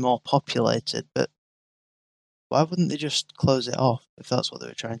places would be more populated. But why wouldn't they just close it off if that's what they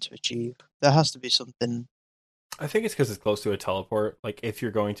were trying to achieve? There has to be something. I think it's because it's close to a teleport. Like, if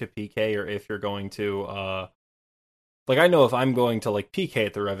you're going to PK or if you're going to, I know if I'm going to, like, PK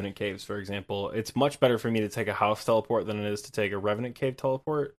at the Revenant Caves, for example, it's much better for me to take a house teleport than it is to take a Revenant Cave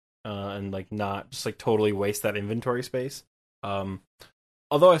teleport, and, like, not just, like, totally waste that inventory space.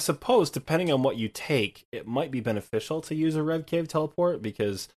 Although I suppose, depending on what you take, it might be beneficial to use a Rev Cave teleport,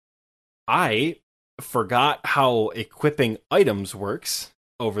 because I forgot how equipping items works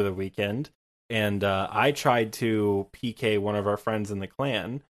over the weekend. And I tried to PK one of our friends in the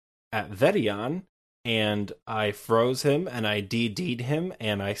clan at Vedion, and I froze him, and I DD'd him,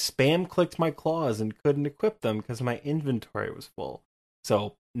 and I spam-clicked my claws and couldn't equip them because my inventory was full.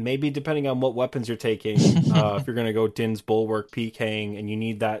 So maybe depending on what weapons you're taking, if you're going to go Din's Bulwark PKing and you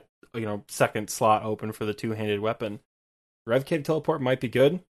need that second slot open for the two-handed weapon, Rev Cave Teleport might be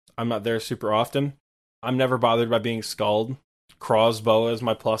good. I'm not there super often. I'm never bothered by being skulled. Crossbow is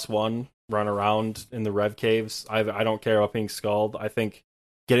my +1. Run around in the Rev Caves. I don't care about being skulled. I think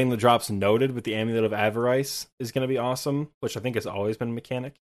getting the drops noted with the Amulet of Avarice is going to be awesome, which I think has always been a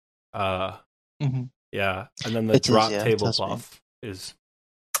mechanic. Yeah, and then the drop table buff is...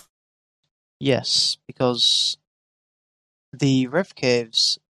 Yes, because the Rev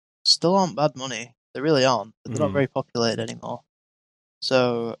Caves still aren't bad money. They really aren't, but they're not very populated anymore.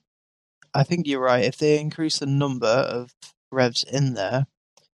 So I think you're right. If they increase the number of Revs in there,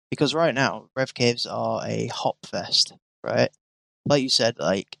 because right now, Rev Caves are a hop fest, right? Like you said,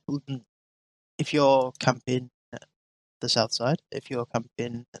 if you're camping the south side, if you're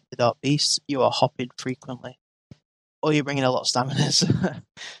camping the Dark Beast, you are hopping frequently. Or you're bringing a lot of stamina.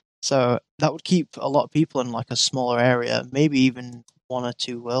 So that would keep a lot of people in like a smaller area, maybe even one or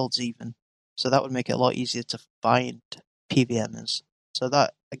two worlds even. So that would make it a lot easier to find PVMers. So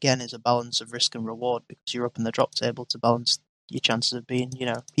that again is a balance of risk and reward because you're up in the drop table to balance your chances of being,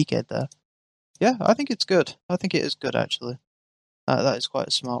 PK'd there. Yeah, I think it's good. I think it is good actually. That is quite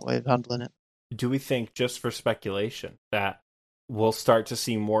a smart way of handling it. Do we think, just for speculation, that we'll start to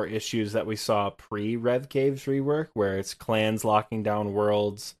see more issues that we saw pre-Rev Caves rework, where it's clans locking down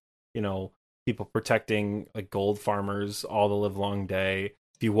worlds, people protecting like gold farmers all the live long day?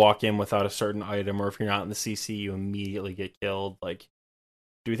 If you walk in without a certain item, or if you're not in the CC, you immediately get killed. Like,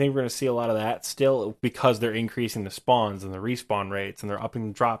 do we think we're going to see a lot of that still, because they're increasing the spawns and the respawn rates, and they're upping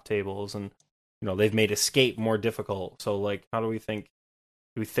the drop tables, and they've made escape more difficult? So, like, how do we think?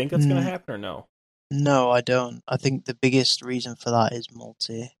 Do we think that's going to happen or no? No, I don't. I think the biggest reason for that is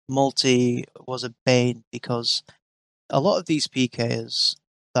multi. Multi was a bane because a lot of these PKs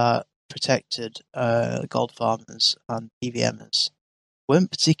that protected gold farmers and PVMers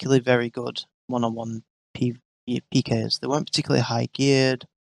weren't particularly very good one-on-one PKs. They weren't particularly high geared.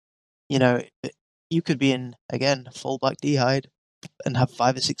 You could be in, again, full black D'hide and have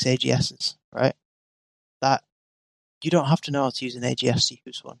 5 or 6 AGSs, right? That you don't have to know how to use an AGS to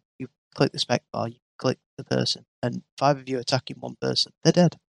use one. You click the spec bar, you click the person, and 5 of you attacking one person, they're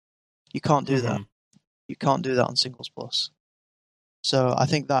dead. You can't do that. You can't do that on Singles Plus. So I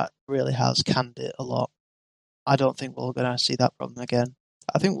think that really has canned it a lot. I don't think we're going to see that problem again.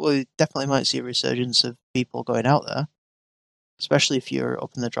 I think we definitely might see a resurgence of people going out there, especially if you're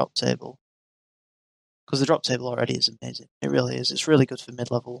up in the drop table. Because the drop table already is amazing. It really is. It's really good for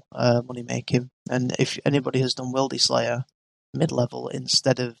mid-level money making. And if anybody has done Wildy Slayer mid-level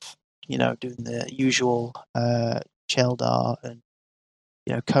instead of, doing the usual Cheldar and,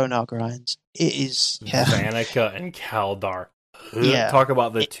 Konar grinds, it is... Yeah. Vanica and Kaldar. Yeah. Talk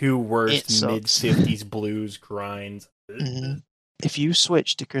about the two worst mid-50s blues grinds. Mm-hmm. If you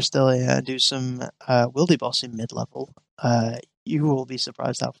switch to Crystalia and do some Wildy Boss in mid-level, you will be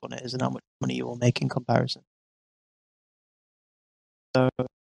surprised how fun it is and how much money you will make in comparison. So,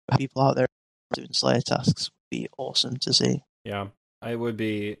 people out there doing Slayer tasks would be awesome to see. Yeah, it'd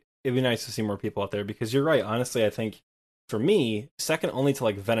be nice to see more people out there, because you're right. Honestly, I think for me, second only to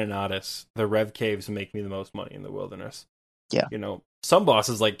like Venenatis, the Rev Caves make me the most money in the wilderness. Yeah. Some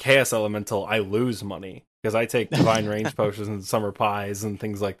bosses like Chaos Elemental, I lose money because I take Divine Range Potions and Summer Pies and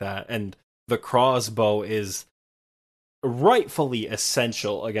things like that. And the crossbow is rightfully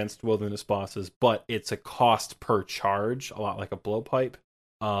essential against wilderness bosses, but it's a cost per charge, a lot like a blowpipe.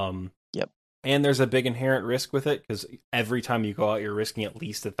 Yep. And there's a big inherent risk with it, because every time you go out, you're risking at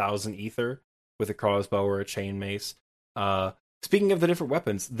least 1,000 ether with a crossbow or a chain mace. Speaking of the different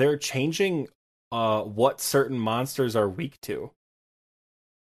weapons, they're changing what certain monsters are weak to.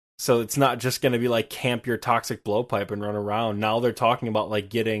 So it's not just going to be like camp your toxic blowpipe and run around. Now they're talking about like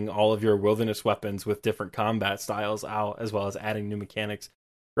getting all of your wilderness weapons with different combat styles out, as well as adding new mechanics.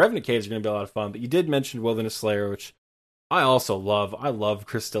 Revenant Caves are going to be a lot of fun, but you did mention Wilderness Slayer, which I also love. I love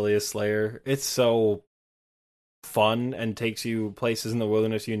Crystalia Slayer. It's so fun and takes you places in the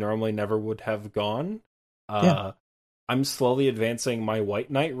wilderness you normally never would have gone. Yeah. I'm slowly advancing my White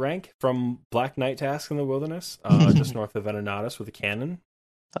Knight rank from Black Knight task in the wilderness, just north of Venenatis with a cannon.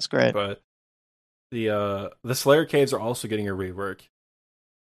 That's great. But the Slayer Caves are also getting a rework.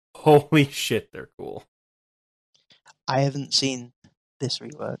 Holy shit, they're cool. I haven't seen this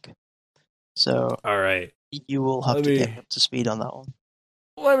rework, so all right, you will have to get up to speed on that one.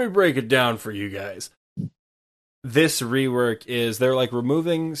 Let me break it down for you guys. This rework is, they're like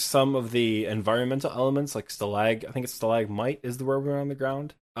removing some of the environmental elements, like I think it's stalagmite is the word around the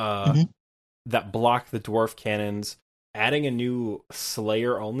ground, that block the dwarf cannons, adding a new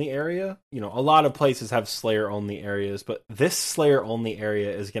Slayer only area. A lot of places have Slayer only areas, but this Slayer only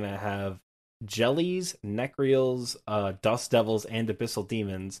area is going to have jellies, Necreals, Dust Devils, and Abyssal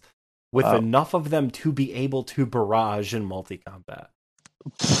Demons, with enough of them to be able to barrage in multi-combat.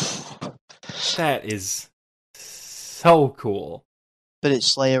 That is so cool. But it's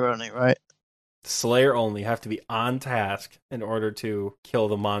Slayer only, right? Slayer only. Have to be on task in order to kill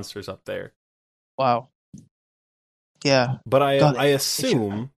the monsters up there. Wow. Yeah. But I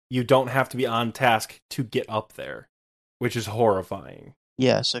assume you don't have to be on task to get up there, which is horrifying.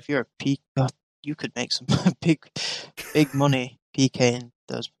 Yeah, so if you're a PK, you could make some big money PKing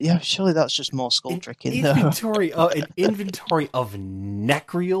those. Yeah, surely that's just more skull tricking. An inventory of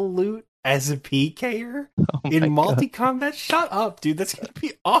Necreal loot as a PKer in multi-combat? Shut up, dude. That's going to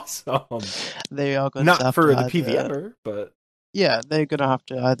be awesome. They are going to have for to the PVMer, but... Yeah, they're going to have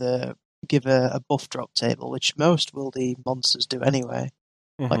to either give a buff drop table, which most wildy monsters do anyway,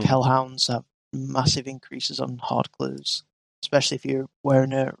 Like Hellhounds have massive increases on hard clues, especially if you're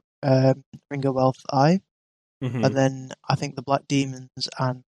wearing a Ring of Wealth eye. And then I think the Black Demons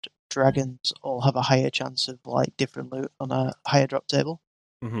and Dragons all have a higher chance of like different loot on a higher drop table.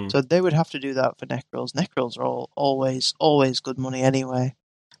 So they would have to do that for Necrolls. Necrolls are always good money anyway.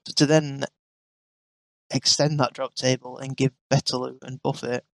 So to then extend that drop table and give better loot and buff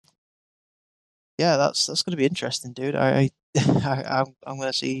it, yeah, that's going to be interesting, dude. I'm going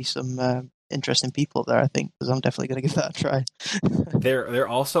to see some interesting people there, I think, because I'm definitely going to give that a try. They're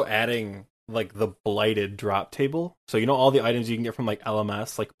also adding like the blighted drop table. So you know all the items you can get from like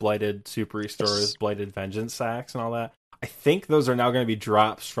LMS, like blighted super restores, blighted vengeance sacks, and all that. I think those are now going to be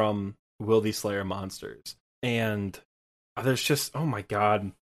drops from Wildy Slayer monsters. And there's just, oh my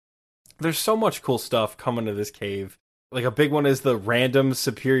god, there's so much cool stuff coming to this cave. Like a big one is the random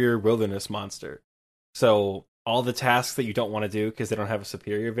superior wilderness monster. So all the tasks that you don't want to do because they don't have a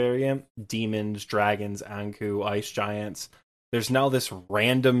superior variant, demons, dragons, Anku, ice giants, there's now this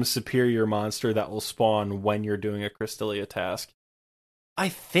random superior monster that will spawn when you're doing a Crystallia task. I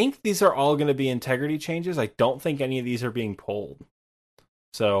think these are all going to be integrity changes. I don't think any of these are being pulled.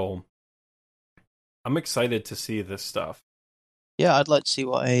 So I'm excited to see this stuff. Yeah, I'd like to see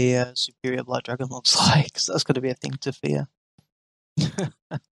what a superior Black Dragon looks like, because that's going to be a thing to fear.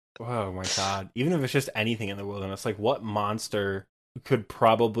 Oh my god. Even if it's just anything in the wilderness, like what monster could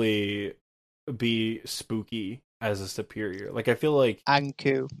probably be spooky as a superior? Like I feel like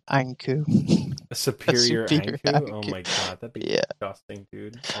Anku. A superior Anku? Oh my god, that'd be disgusting,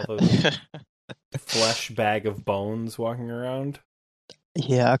 dude. All those flesh bag of bones walking around.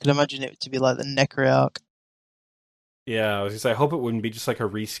 Yeah, I can imagine it to be like the Necroarch. Yeah, I was gonna say, I hope it wouldn't be just like a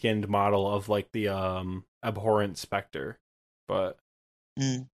reskinned model of like the Abhorrent Spectre, but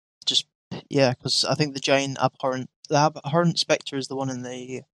just because I think the Abhorrent Spectre is the one in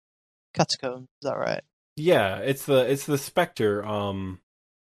the Catacombs. Is that right? Yeah, it's the Spectre,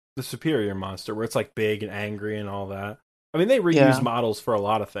 the superior monster, where it's like big and angry and all that. I mean, they reuse models for a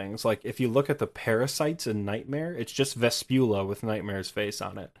lot of things. Like if you look at the parasites in Nightmare, it's just Vespula with Nightmare's face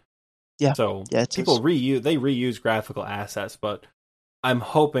on it. Yeah. So people reuse graphical assets, but I'm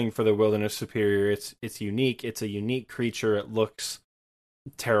hoping for the Wilderness Superior. It's unique. It's a unique creature. It looks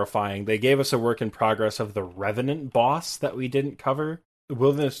terrifying. They gave us a work in progress of the Revenant boss that we didn't cover. The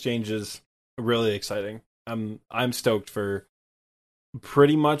Wilderness Change is really exciting. I'm stoked for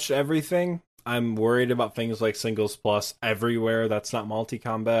pretty much everything. I'm worried about things like Singles Plus everywhere. That's not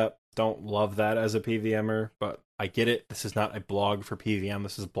multi-combat. Don't love that as a PVMer, but I get it. This is not a blog for PVM.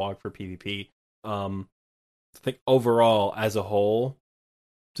 This is a blog for PvP. I think overall, as a whole,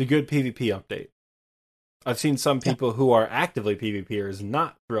 it's a good PvP update. I've seen some people who are actively PvPers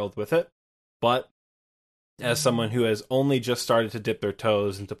not thrilled with it, but as someone who has only just started to dip their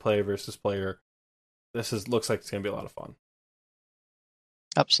toes into player versus player, looks like it's going to be a lot of fun.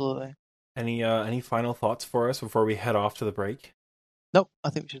 Absolutely. Any final thoughts for us before we head off to the break? Nope, I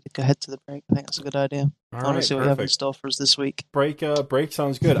think we should go ahead to the break. I think that's a good idea. I want to see what we have in store for us this week. Break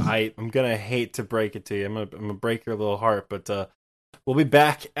sounds good. I'm gonna hate to break it to you. I'm gonna break your little heart, but we'll be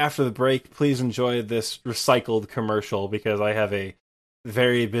back after the break. Please enjoy this recycled commercial because I have a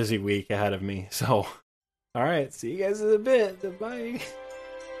very busy week ahead of me. So, all right, see you guys in a bit. Bye.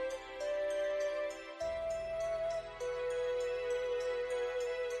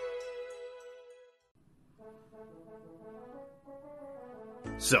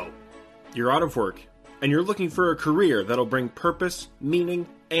 So, you're out of work, and you're looking for a career that'll bring purpose, meaning,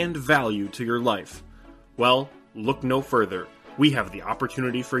 and value to your life. Well, look no further. We have the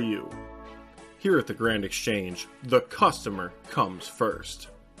opportunity for you. Here at the Grand Exchange, the customer comes first.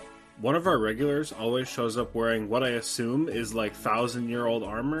 One of our regulars always shows up wearing what I assume is like 1,000-year-old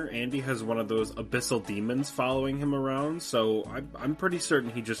armor. Andy has one of those abyssal demons following him around, so I'm pretty certain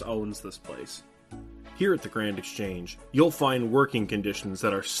he just owns this place. Here at the Grand Exchange, you'll find working conditions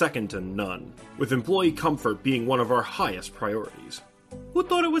that are second to none, with employee comfort being one of our highest priorities. Who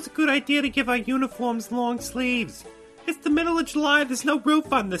thought it was a good idea to give our uniforms long sleeves? It's the middle of July, there's no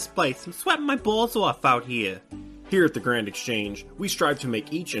roof on this place. I'm sweating my balls off out here. Here at the Grand Exchange, we strive to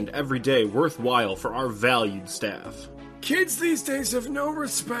make each and every day worthwhile for our valued staff. Kids these days have no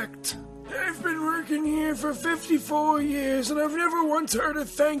respect. I've been working here for 54 years, and I've never once heard a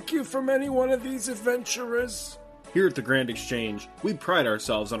thank you from any one of these adventurers. Here at the Grand Exchange, we pride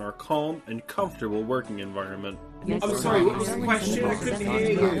ourselves on our calm and comfortable working environment. I'm sorry, what was the question? I couldn't hear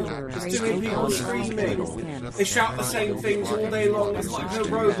you. Just too many people screaming. They shout the same things all day long. It's like they're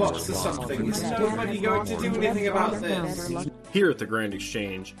robots or something. Is nobody going to do anything about this? Here at the Grand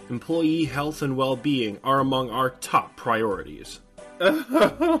Exchange, employee health and well-being are among our top priorities.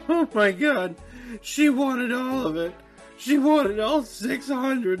 Oh my god. She wanted all of it. She wanted all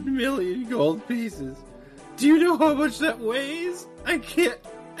 600 million gold pieces. Do you know how much that weighs? I can't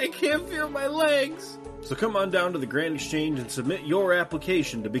feel my legs. So come on down to the Grand Exchange and submit your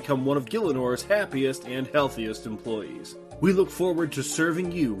application to become one of Gillenor's happiest and healthiest employees. We look forward to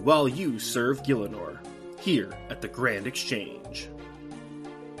serving you while you serve Gillenor, here at the Grand Exchange.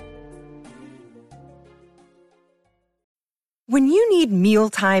 When you need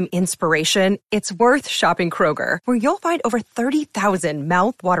mealtime inspiration, it's worth shopping Kroger, where you'll find over 30,000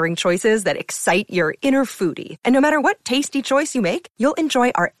 mouth-watering choices that excite your inner foodie. And no matter what tasty choice you make, you'll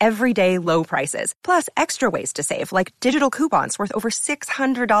enjoy our everyday low prices, plus extra ways to save, like digital coupons worth over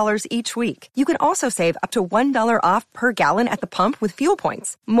 $600 each week. You can also save up to $1 off per gallon at the pump with fuel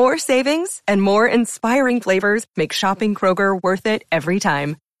points. More savings and more inspiring flavors make shopping Kroger worth it every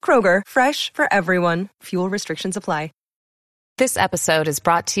time. Kroger, fresh for everyone. Fuel restrictions apply. This episode is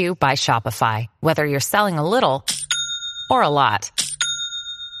brought to you by Shopify. Whether you're selling a little or a lot,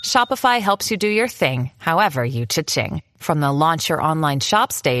 Shopify helps you do your thing, however you cha-ching. From the launch your online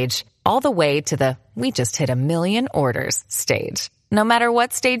shop stage, all the way to the we just hit 1 million orders stage. No matter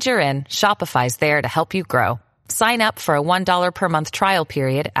what stage you're in, Shopify's there to help you grow. Sign up for a $1 per month trial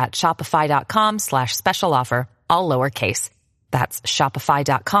period at shopify.com/special offer, all lowercase. That's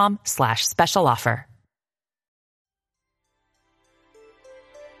shopify.com/special offer.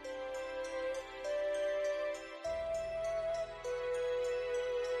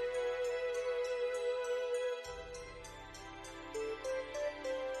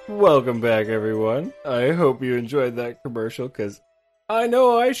 Welcome back, everyone. I hope you enjoyed that commercial, because I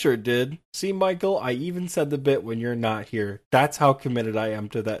know I sure did. See, Michael, I even said the bit when you're not here. That's how committed I am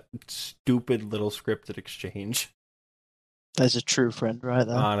to that stupid little scripted exchange. There's a true friend right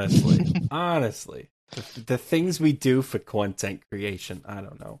there. Honestly. The things we do for content creation, I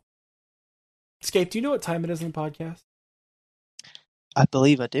don't know. Scape, do you know what time it is in the podcast? I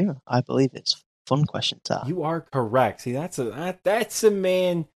believe I do. I believe it's fun question time. You are correct. See, that's a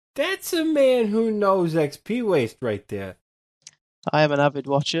man. That's a man who knows XP waste right there. I am an avid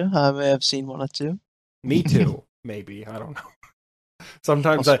watcher. I may have seen one or two. Me too. Maybe. I don't know.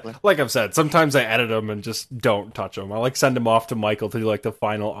 Sometimes like I've said, sometimes I edit them and just don't touch them. I like send them off to Michael to do like the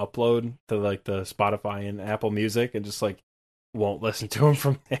final upload to like the Spotify and Apple Music, and just like won't listen to them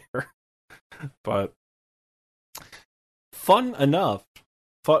from there. But fun enough.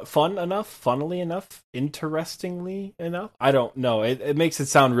 Fun enough, funnily enough, interestingly enough. I don't know. It makes it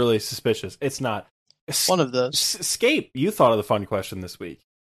sound really suspicious. It's not. One of those. Scape, you thought of the fun question this week.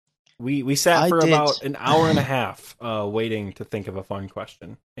 We sat for about an hour and a half waiting to think of a fun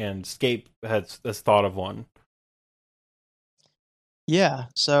question, and Scape has thought of one. Yeah,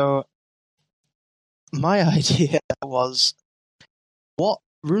 so my idea was, what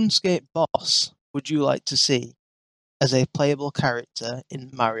RuneScape boss would you like to see as a playable character in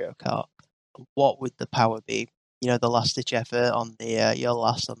Mario Kart? What would the power be? You know, the last-ditch effort on the your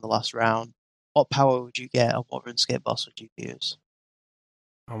last on the last round. What power would you get, and what RuneScape boss would you use?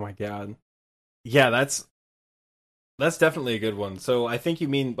 Oh my god. Yeah, that's definitely a good one. So I think you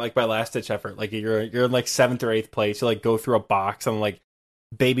mean like by last-ditch effort, like you're in like 7th or 8th place, you like go through a box, and like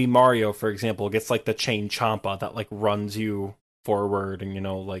Baby Mario, for example, gets like the chain champa that like runs you forward, and you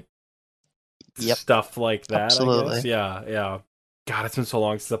know, like stuff like that. Absolutely. I guess. Yeah. God, it's been so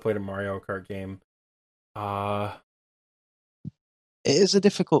long since I played a Mario Kart game. It is a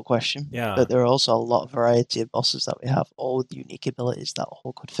difficult question. Yeah. But there are also a lot of variety of bosses that we have, all with unique abilities that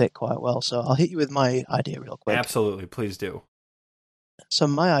all could fit quite well. So I'll hit you with my idea real quick. Absolutely, please do. So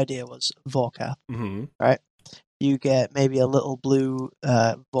my idea was Vorkath. Mm-hmm. Right? You get maybe a little blue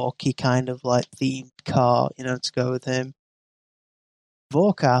Vorky kind of like themed car, you know, to go with him.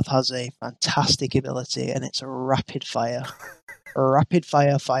 Vorkath has a fantastic ability, and it's a rapid fire. Rapid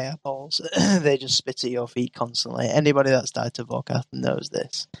fire fireballs. They just spit at your feet constantly. Anybody that's died to Vorkath knows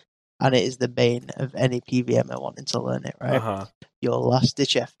this. And it is the bane of any PVMer wanting to learn it, right? Uh-huh. Your last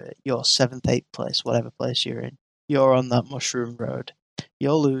ditch effort, your 7th, 8th place, whatever place you're in, you're on that mushroom road.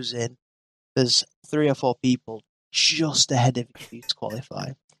 You're losing. There's 3 or 4 people just ahead of you to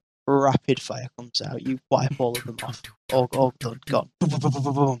qualify. Rapid fire comes out. You wipe all of them off. All done. Gone. Boom, boom, boom, boom,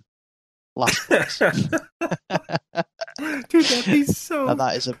 boom, boom. Last place. Dude, that'd be so. Now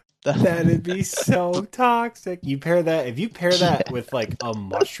that is that'd be so toxic. If you pair that with like a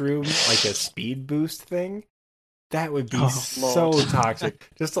mushroom, like a speed boost thing, that would be so toxic.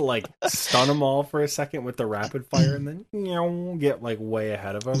 Just to like stun them all for a second with the rapid fire, and then get like way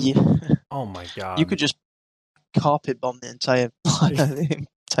ahead of them. Yeah. Oh my god! You could just carpet bomb the entire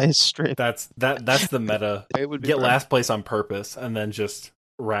entire strip. That's the meta. It would be Get fun. last place on purpose and then just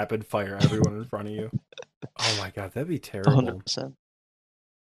rapid fire everyone in front of you. Oh my god, that'd be terrible. 100%.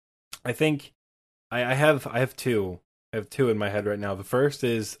 I think I have two. I have two in my head right now. The first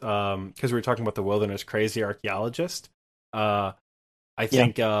is because we were talking about the wilderness crazy archaeologist. I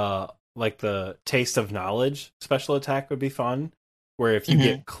think like the taste of knowledge special attack would be fun. Where if you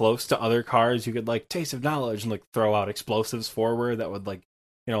get close to other cars, you could like taste of knowledge and like throw out explosives forward that would like,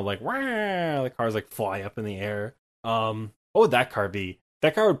 you know, like wah, the cars like fly up in the air. What would that car be?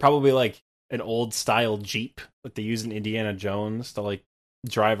 That car would probably be like an old style Jeep that they use in Indiana Jones to like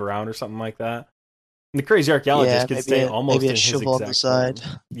drive around or something like that. And the crazy archaeologist could stay almost in his shovel on the side.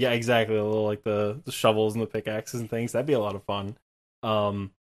 form. Yeah, exactly. A little like the shovels and the pickaxes and things. That'd be a lot of fun.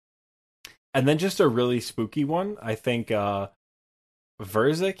 And then just a really spooky one. I think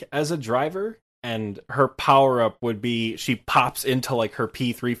Verzik as a driver, and her power up would be she pops into like her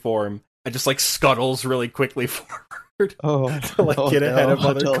P3 form and just like scuttles really quickly forward to like get ahead of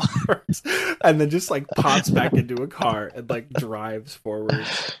other cars, and then just like pops back into a car and like drives forward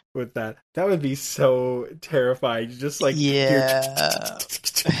with that. That would be so terrifying. Just like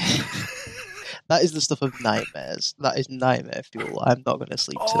That is the stuff of nightmares. That is nightmare fuel. I'm not going to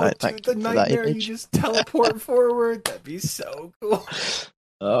sleep tonight. Thank the you for nightmare, that image. you just teleport forward. That'd be so cool.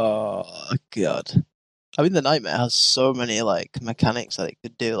 Oh god! I mean, the nightmare has so many like mechanics that it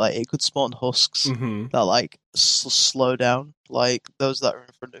could do. Like, it could spawn husks that like slow down, like those that are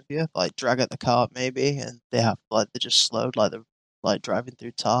in front of you. Like, drag at the cart maybe, and they have like they're just slowed, like they're like driving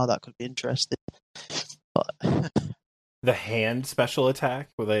through tar. That could be interesting. But the hand special attack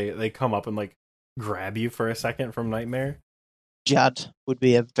where they come up and like grab you for a second from Nightmare. Jad would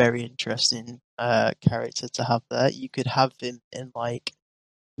be a very interesting character to have there. You could have him in like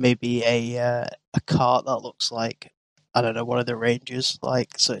maybe a cart that looks like, I don't know, one of the Rangers,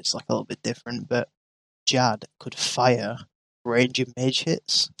 like, so it's like a little bit different, but Jad could fire Ranger mage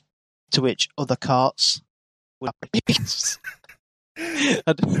hits, to which other carts would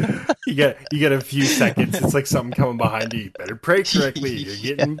you get a few seconds. It's like something coming behind you. You better pray correctly.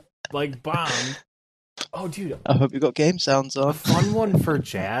 You're getting like bombed. Oh, dude! I hope you got game sounds on. A fun one for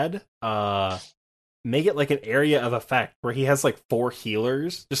Jad. Make it like an area of effect where he has like 4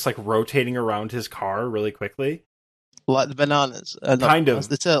 healers just like rotating around his car really quickly, like the bananas. Kind of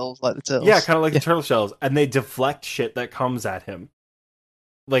the turtles, like the turtles. Yeah, kind of like the turtle shells, and they deflect shit that comes at him.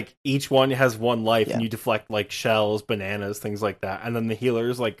 Like each one has 1 life, and you deflect like shells, bananas, things like that, and then the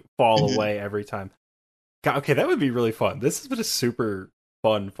healers like fall away every time. God, okay, that would be really fun. This has been a super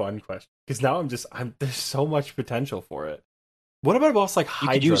fun question because now there's so much potential for it. What about a boss like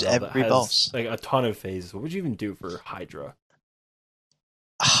Hydra? You could use that every has, boss. like a ton of phases. What would you even do for Hydra?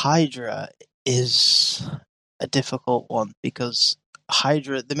 Hydra is a difficult one because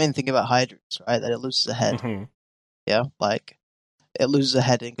Hydra. The main thing about Hydra is that it loses a head. Yeah, like it loses a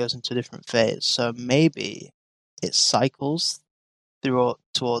head and goes into a different phase. So maybe it cycles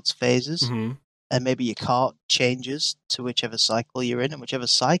towards phases, and maybe your cart changes to whichever cycle you're in, and whichever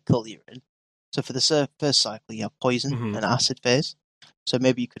cycle you're in. So for the first cycle, you have poison and acid phase. So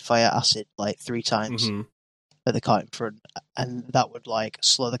maybe you could fire acid like 3 times at the cart in front, and that would like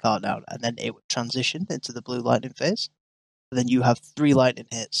slow the cart down, and then it would transition into the blue lightning phase. And then you have 3 lightning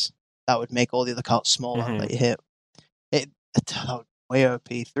hits. That would make all the other carts smaller that you hit. Way OP.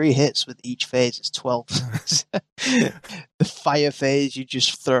 3 hits with each phase is 12. The fire phase, you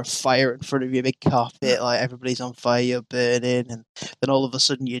just throw a fire in front of you, big carpet, like everybody's on fire, you're burning, and then all of a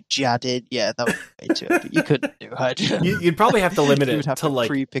sudden you're jadded. Yeah, that would be way too OP. You couldn't do Hydra. You'd probably have to limit it to like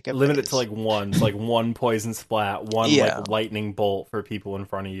limit it to like 1, like 1 poison splat, 1 like lightning bolt for people in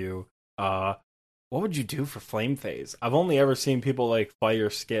front of you. What would you do for flame phase? I've only ever seen people like fire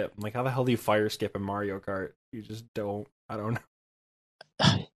skip. I'm like, how the hell do you fire skip in Mario Kart? You just don't. I don't know.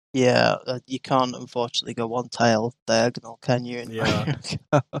 Yeah, you can't unfortunately go 1 tile diagonal, can you? Yeah.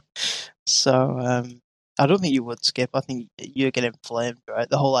 So, I don't think you would skip. I think you're getting flamed, right?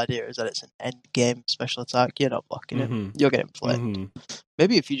 The whole idea is that it's an end game special attack. You're not blocking it. You're getting flamed.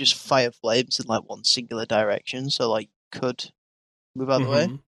 Maybe if you just fire flames in like 1 singular direction, so like you could move out of the way,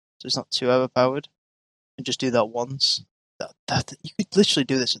 so it's not too overpowered, and just do that once. That you could literally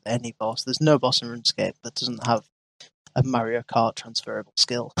do this with any boss. There's no boss in RuneScape that doesn't have a Mario Kart transferable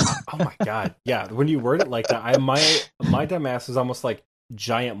skill. Oh my god, yeah. When you word it like that, my dumbass is almost like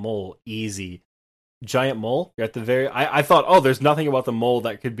giant mole, easy. Giant mole, you're at the very. I thought, there's nothing about the mole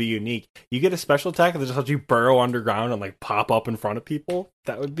that could be unique. You get a special attack that just lets you burrow underground and like pop up in front of people.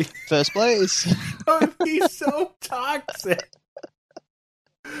 That would be first place. That would be so toxic.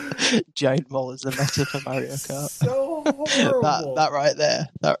 Giant mole is the meta for Mario Kart. So horrible. That right there.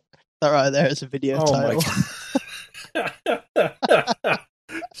 That right there is a video title. My God.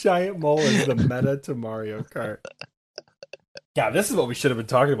 Giant mole is the meta to Mario Kart. Yeah, this is what we should have been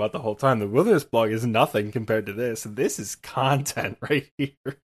talking about the whole time. The Wilderness blog is nothing compared to this. This is content right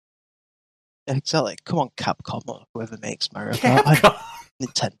here. Exactly. Come on, Capcom or whoever makes Mario Kart.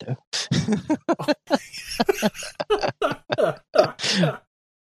 Nintendo.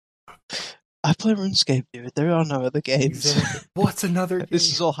 I play RuneScape, dude. There are no other games. Exactly. What's another game?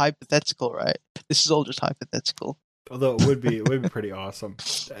 This is all hypothetical, right? This is all just hypothetical. Although it would be pretty awesome.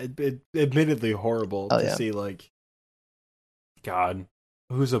 Admittedly horrible to see, like, God,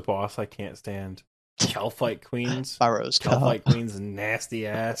 who's a boss I can't stand? Kelphite Queens? Barrow's Kelphite Queens nasty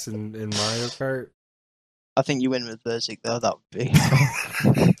ass in Mario Kart. I think you win with Verzik, though. That would be...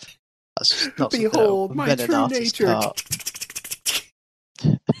 That's not Behold my true nature. No,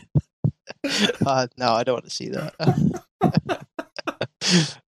 I don't want to see that.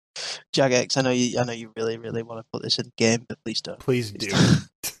 Jagex, I know you really, really want to put this in game, but please don't. Please do.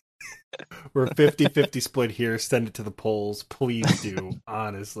 We're 50-50 split here. Send it to the polls. Please do,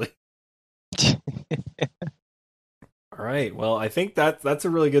 honestly. All right. Well, I think that's a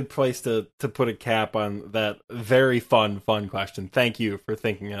really good place to put a cap on that very fun question. Thank you for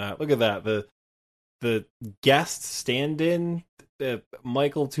thinking of that. Look at that. The guest stand-in,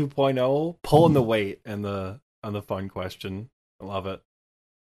 Michael 2.0, pulling the weight on the fun question. I love it.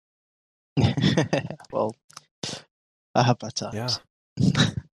 Well, I have my times. Yeah.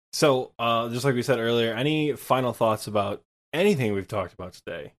 So, just like we said earlier, any final thoughts about anything we've talked about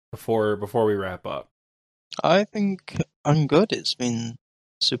today before we wrap up? I think I'm good. It's been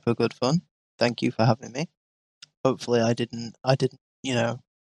super good fun. Thank you for having me. Hopefully, I didn't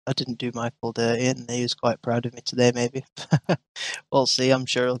do Michael dirty, and he was quite proud of me today. Maybe we'll see. I'm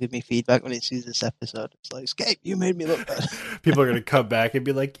sure he'll give me feedback when he sees this episode. It's like, Escape, you made me look bad. People are gonna come back and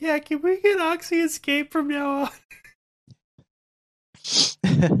be like, "Yeah, can we get Oxy Escape from now on?"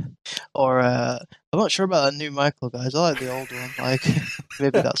 Or I'm not sure about that new Michael, guys. I like the old one. Like,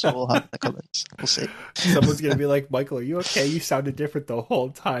 maybe that's what we'll have in the comments. We'll see. Someone's gonna be like, "Michael, are you okay? You sounded different the whole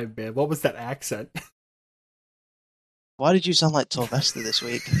time, man. What was that accent?" Why did you sound like Torvesta this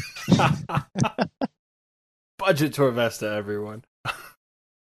week? Budget Torvesta, everyone.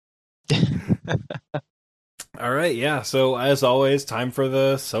 All right, yeah. So as always, time for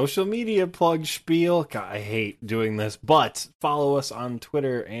the social media plug spiel. God, I hate doing this, but follow us on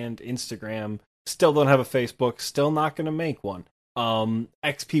Twitter and Instagram. Still don't have a Facebook. Still not going to make one.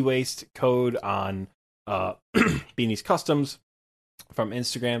 XP Waste code on Beanie's Customs from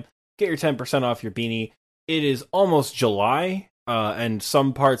Instagram. Get your 10% off your beanie. It is almost July, and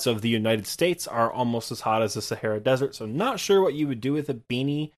some parts of the United States are almost as hot as the Sahara Desert. So not sure what you would do with a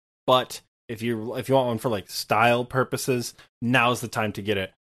beanie, but if you want one for like style purposes, now's the time to get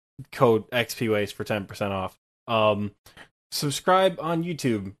it. Code XPWaste for 10% off. Subscribe on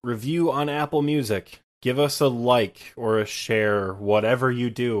YouTube, review on Apple Music, give us a like or a share, whatever you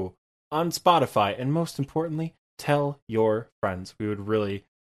do on Spotify, and most importantly, tell your friends. We would really,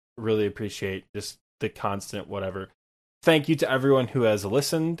 really appreciate just the constant whatever. Thank you to everyone who has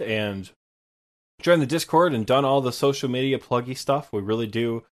listened and joined the Discord and done all the social media pluggy stuff. We really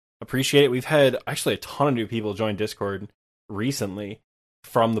do appreciate it. We've had actually a ton of new people join Discord recently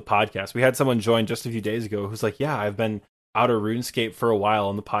from the podcast. We had someone join just a few days ago who's like, yeah, I've been out of RuneScape for a while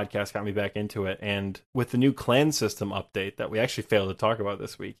and the podcast got me back into it. And with the new clan system update that we actually failed to talk about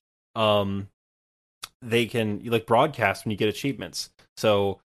this week, they can like broadcast when you get achievements.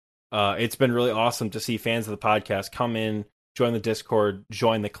 So it's been really awesome to see fans of the podcast come in, join the Discord,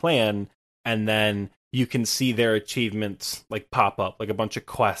 join the clan, and then you can see their achievements like pop up, like a bunch of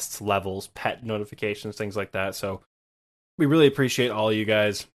quests, levels, pet notifications, things like that. So we really appreciate all of you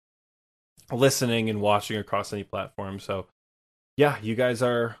guys listening and watching across any platform. So yeah, you guys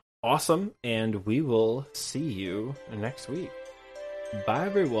are awesome, and we will see you next week. Bye,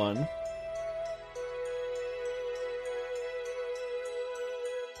 everyone.